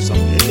supposed to do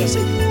something. And you're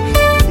saying,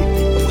 how can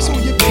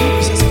it be?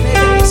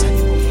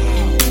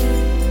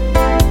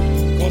 How?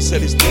 God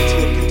said it's not your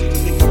duty to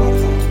think about how.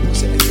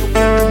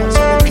 Your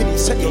duty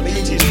is to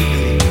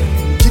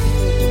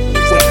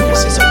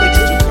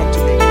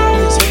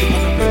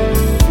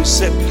believe. You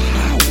said,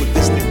 how would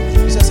this thing be?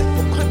 How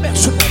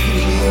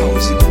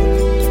is it going to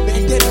be?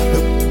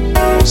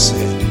 God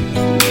said,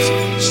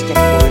 stop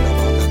worrying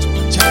about that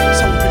one.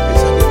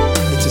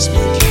 It is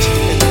my duty.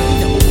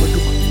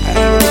 I am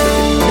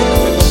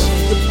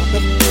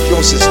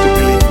yours is to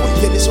believe.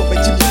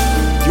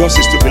 Yours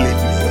is to believe.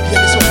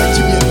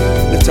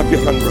 Lift Lift up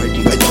your hand right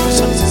now.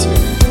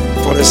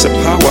 For there's a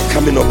power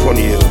coming upon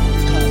you.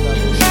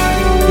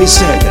 He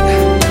said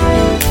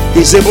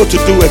he's able to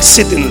do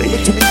exceedingly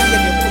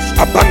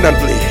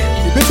abundantly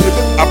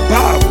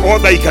above all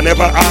that you can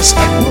ever ask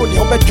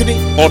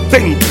or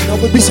think,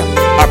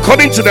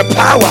 according to the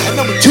power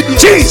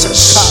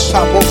Jesus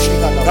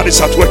that is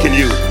at work in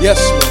you.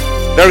 Yes,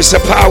 there is a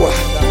power.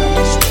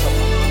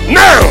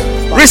 Now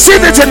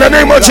receive it in the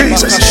name of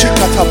Jesus.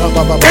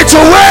 It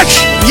will work.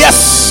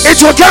 Yes,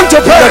 it will come to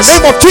pass in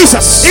the name of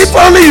Jesus. If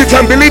only you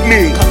can believe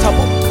me,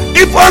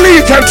 if only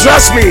you can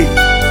trust me,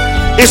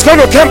 it's going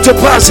to come to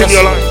pass in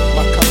your life.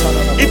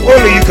 If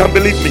only you can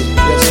believe me,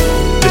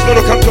 it's going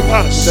to come to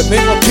pass. In the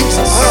name of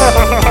Jesus.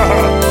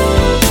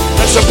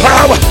 That's the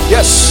power.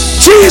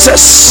 Yes.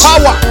 Jesus.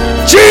 Power.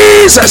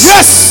 Jesus.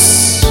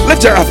 Yes.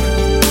 Lift her up.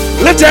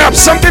 Lift her up.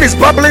 Something is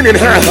bubbling in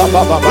her.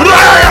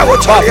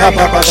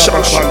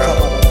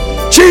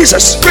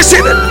 Jesus.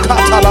 Receive it.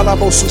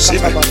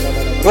 Receive it.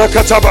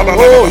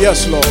 Oh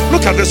yes, Lord.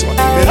 Look at this one.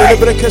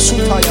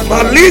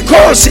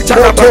 Maliko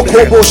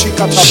Sitarabako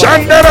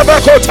Shandara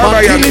Bakota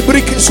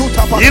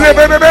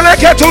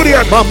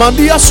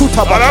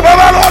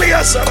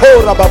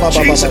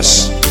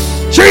Jesus.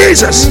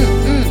 Jesus.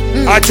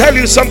 I tell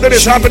you, something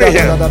is happening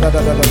here.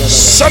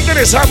 Something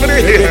is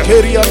happening here.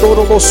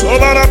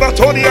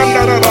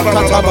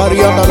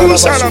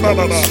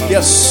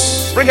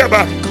 Yes. Bring her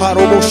back.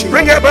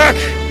 Bring her back.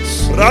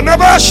 One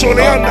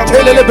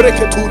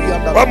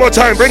more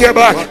time, bring her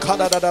back.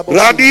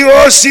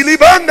 Radio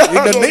Silibanda.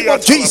 In the name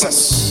of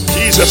Jesus.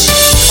 Jesus.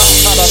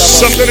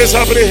 Something is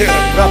happening here.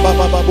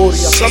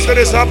 Something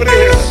is happening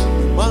here.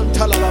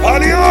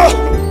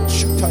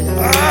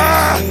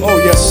 Oh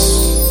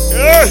yes.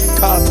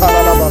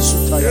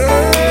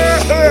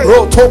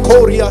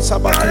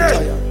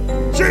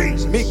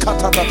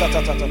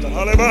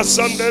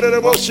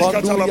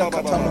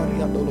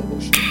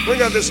 Bring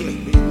her this way.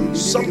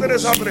 Something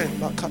is happening.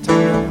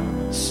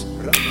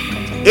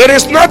 It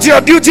is not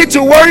your duty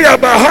to worry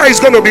about how it's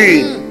going to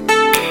be.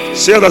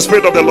 Say the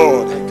Spirit of the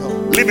Lord.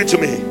 Leave it to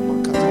me.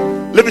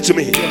 Leave it to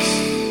me.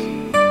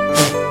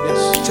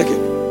 Take it.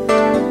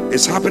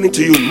 It's happening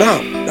to you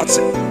now. That's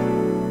it.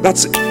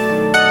 That's it.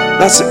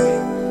 That's it.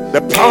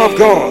 The power of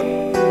God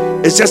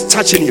is just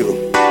touching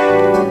you.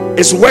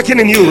 It's working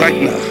in you right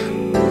now.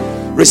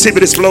 Receive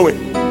it. It's flowing.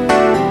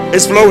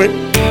 It's flowing.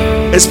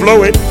 It's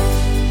flowing.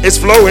 It's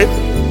flowing.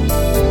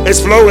 It's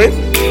flowing.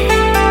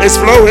 It's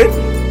flowing.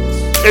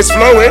 It's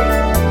flowing.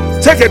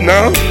 Take it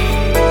now.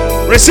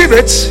 Receive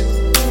it.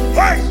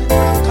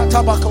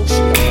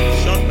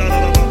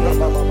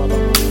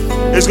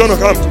 It's going to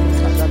come.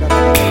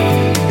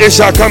 It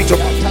shall come to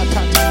pass.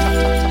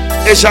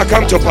 It shall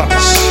come to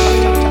pass.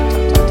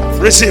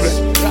 Receive it.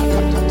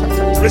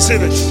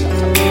 Receive it.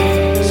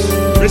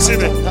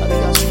 Receive it.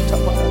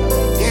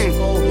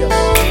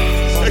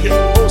 Take it.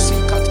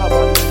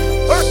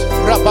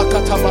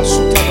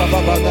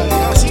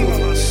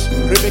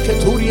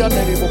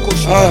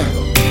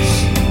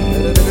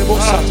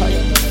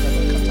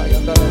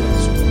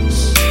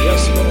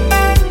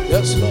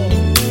 Yes, Lord.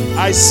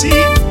 I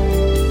see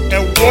a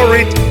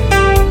worried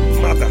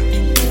mother.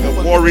 A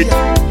worried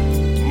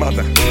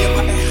mother.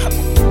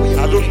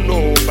 I don't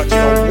know, but you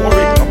are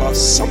worried about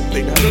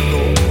something. I don't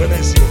know whether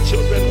it's your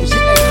children or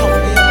something.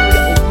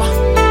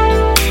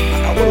 I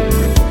want to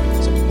pray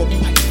for you.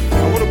 I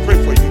want to pray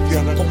for you if you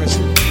are that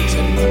person.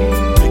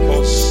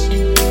 Because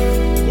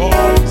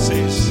God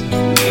says,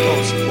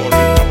 don't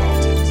worry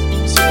about it.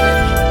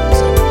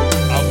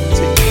 I will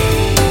take care of it.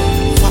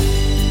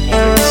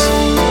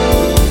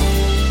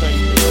 Thank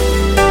you.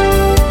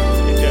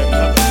 If you're a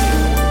mother,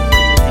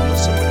 you know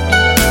somebody else.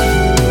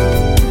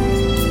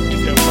 If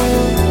you're a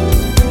mother,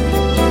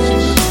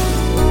 Jesus.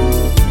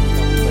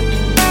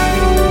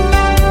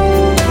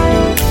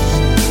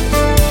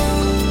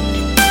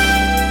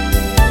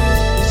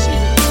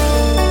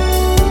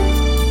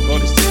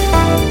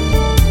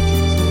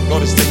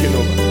 God is taking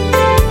over.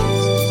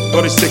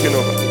 God is taking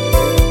over.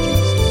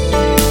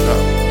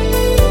 Now,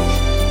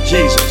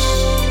 Jesus.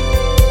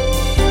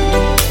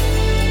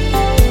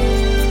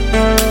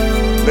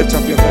 Lift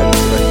up your hand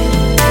and pray.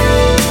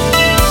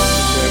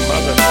 Your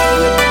mother.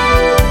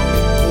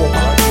 Oh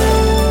my God.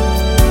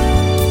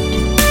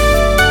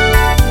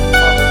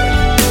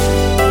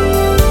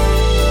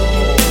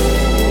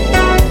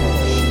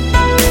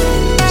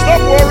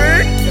 Stop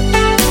worrying.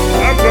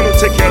 I'm going to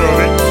take care of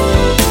it.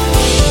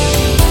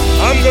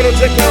 I'm going to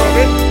take care of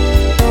it.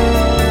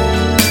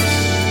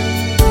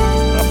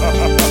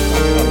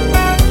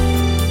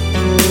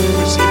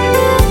 Receive it.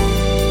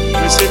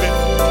 Receive it.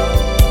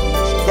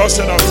 God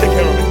said, I'll take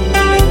care of it.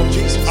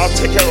 I'll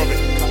take care of it.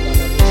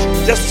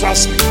 Just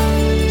trust me.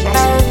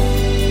 Trust me.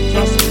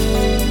 Trust me.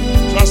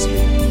 Trust me.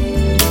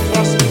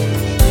 Trust me.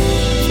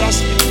 Trust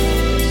me.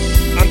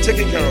 I'm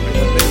taking care of it.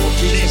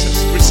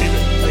 Jesus, receive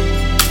it.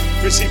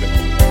 Receive it.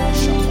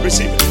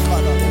 Receive it.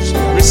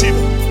 Receive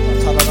it.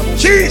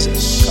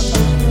 Jesus.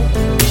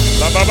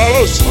 La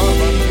babalos.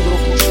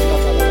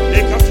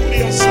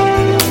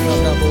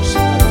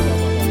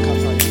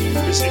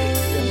 Receive it.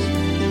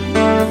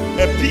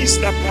 A peace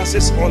that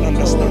passes all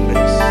understanding.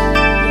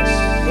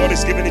 God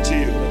is giving it to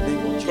you.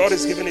 God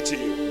is giving it to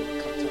you.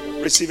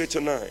 Receive it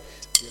tonight.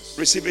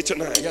 Receive it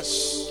tonight.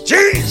 Yes.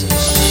 Jesus.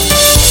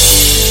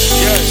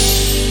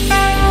 Yes.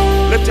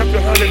 Lift up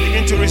your hand and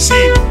begin to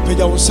receive.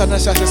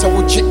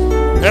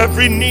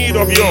 Every need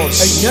of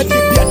yours,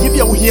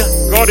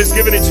 God is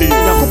giving it to you.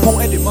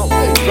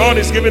 God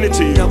is giving it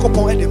to you.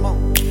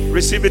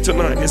 Receive it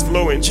tonight. It's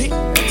flowing.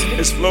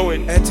 It's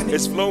flowing. It's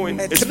flowing.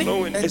 It's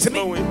flowing. It's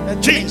flowing.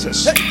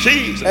 Jesus.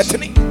 Jesus.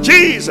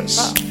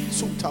 Jesus.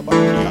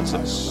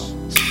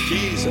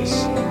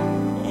 Jesus.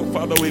 Oh,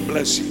 Father, we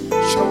bless you.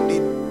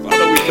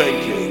 Father, we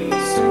thank you.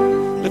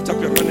 Lift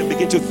up your hand and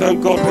begin to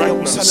thank God right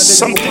now.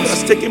 Something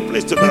has taken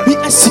place tonight.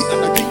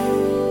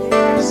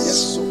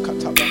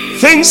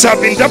 Things have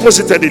been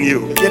deposited in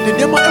you.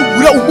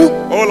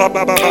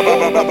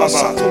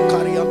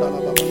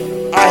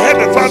 I heard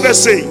the Father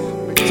say,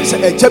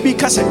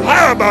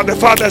 how about the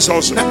fathers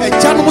also?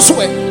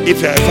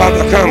 If a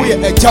father come,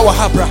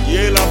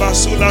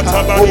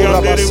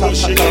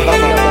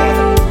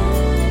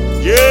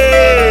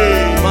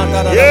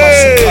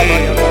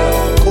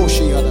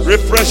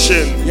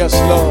 refreshing. Yes,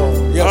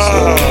 Lord. Yes,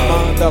 Lord.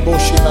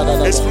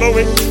 It's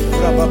flowing.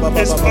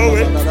 It's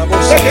flowing.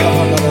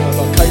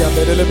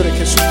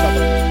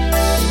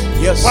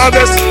 Yes.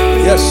 Fathers,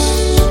 yes.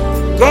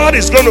 God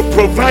is going to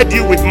provide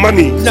you with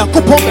money.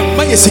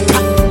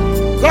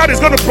 God is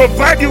going to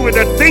provide you with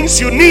the things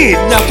you need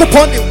to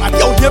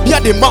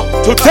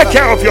take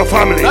care of your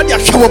family.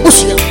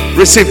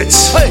 Receive it.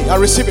 Hey, I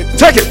receive it.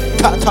 Take it.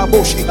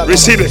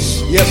 Receive it.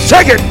 Yes.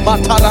 Take it.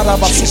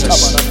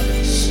 Jesus.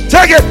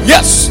 Take it.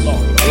 Yes,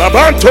 Lord.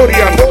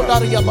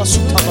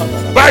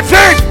 By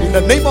faith, in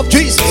the name of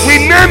Jesus, we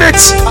name it.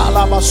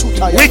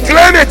 We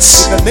claim it.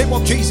 In the name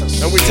of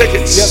Jesus, and we take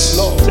it. Yes,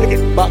 Lord. Take it.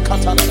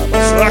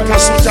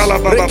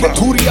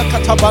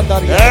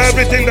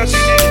 Everything that you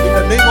need, in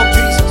the name of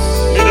Jesus,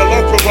 may the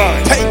Lord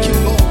provide. Thank you,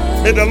 Lord.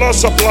 May the Lord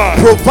supply.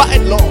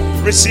 Provide, Lord.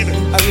 Receive it.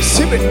 I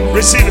receive it.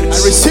 Receive it. I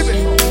receive it,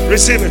 Lord.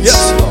 Receive it.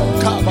 Yes,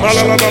 Lord.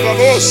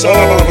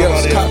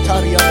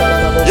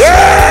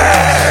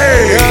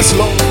 Yes,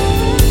 Lord.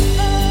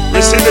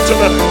 Receive it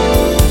tonight.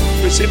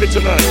 Receive it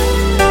tonight.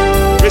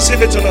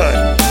 Receive it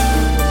tonight.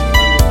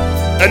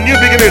 A new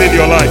beginning in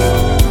your life.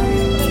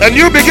 A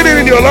new beginning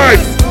in your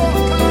life.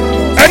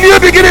 A new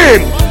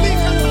beginning.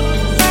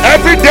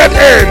 Every dead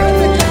end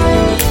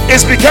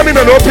is becoming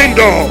an open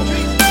door.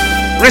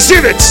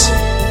 Receive it.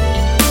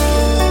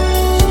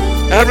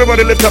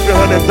 Everybody lift up your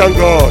hand and thank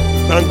God.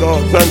 Thank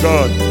God. Thank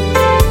God.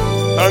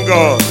 Thank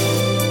God.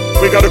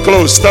 We got to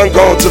close. Thank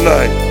God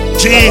tonight.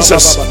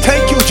 Jesus.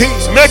 Thank you,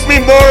 Jesus. Make me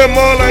more and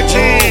more like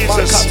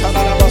Jesus.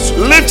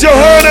 Lift your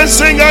hand and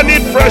sing, I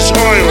need fresh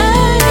oil.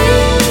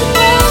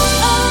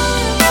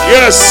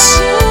 Yes.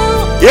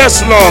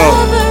 Yes,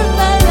 Lord.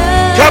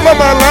 Cover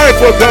my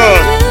life, oh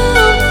God,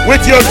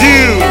 with your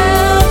dew.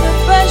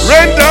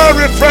 Rain down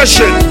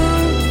refreshing.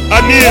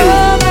 Anew.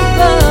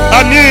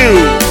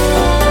 Anew.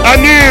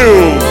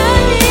 Anew.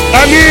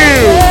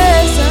 Anew.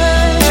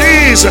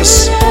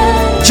 Jesus.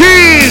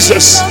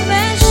 Jesus.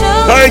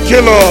 Thank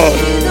you, Lord.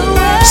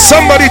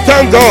 Somebody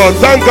thank God.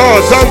 Thank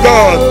God. Thank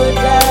God.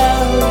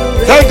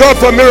 Thank God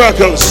for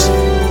miracles.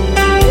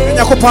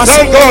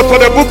 Thank God for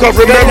the book of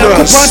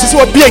remembrance.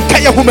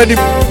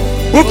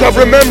 Book of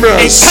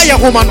remembrance.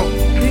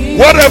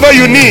 Whatever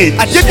you need,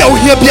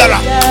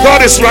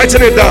 God is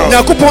writing it down.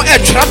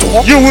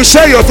 You will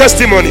share your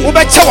testimony.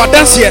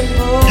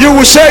 You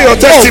will share your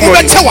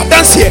testimony.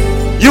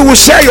 You will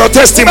share your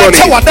testimony.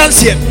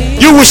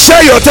 You will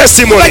share your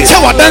testimony.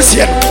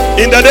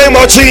 In the name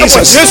of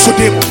Jesus.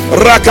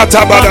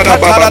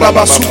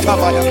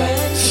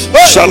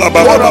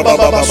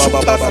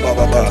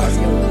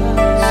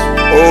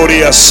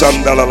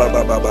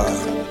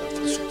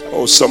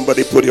 Oh,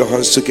 somebody put your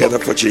hands together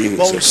for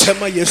Jesus.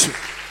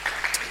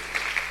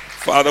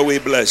 Father, we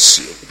bless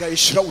you.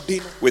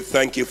 We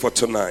thank you for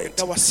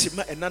tonight.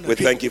 We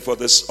thank you for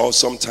this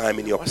awesome time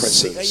in your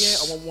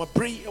presence.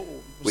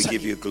 We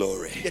give you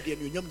glory.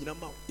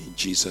 In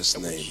Jesus'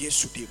 name.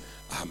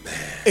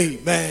 Amen.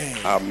 Amen.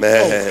 Amen.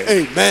 Oh,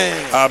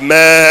 amen.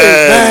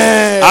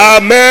 Amen.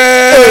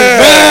 Amen.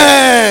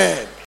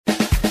 Amen.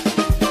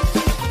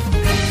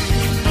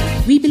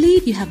 We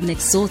believe you have been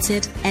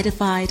exhorted,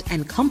 edified,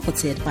 and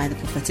comforted by the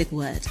prophetic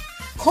word.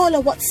 Call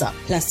or WhatsApp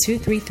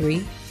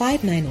 +233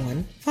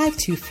 591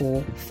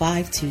 524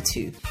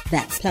 522.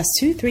 That's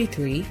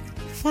 +233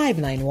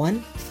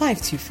 591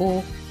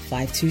 524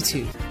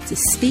 522 to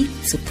speak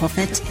to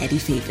Prophet Eddie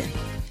Fabian.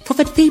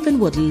 Prophet Fabian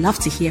would love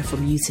to hear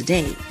from you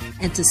today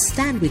and to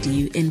stand with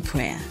you in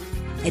prayer.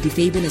 Eddie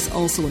Fabian is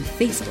also on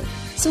Facebook,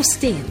 so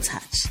stay in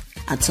touch.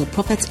 Until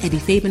Prophet Eddie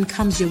Fabian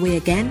comes your way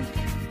again,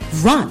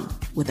 run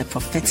with a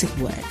prophetic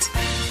word.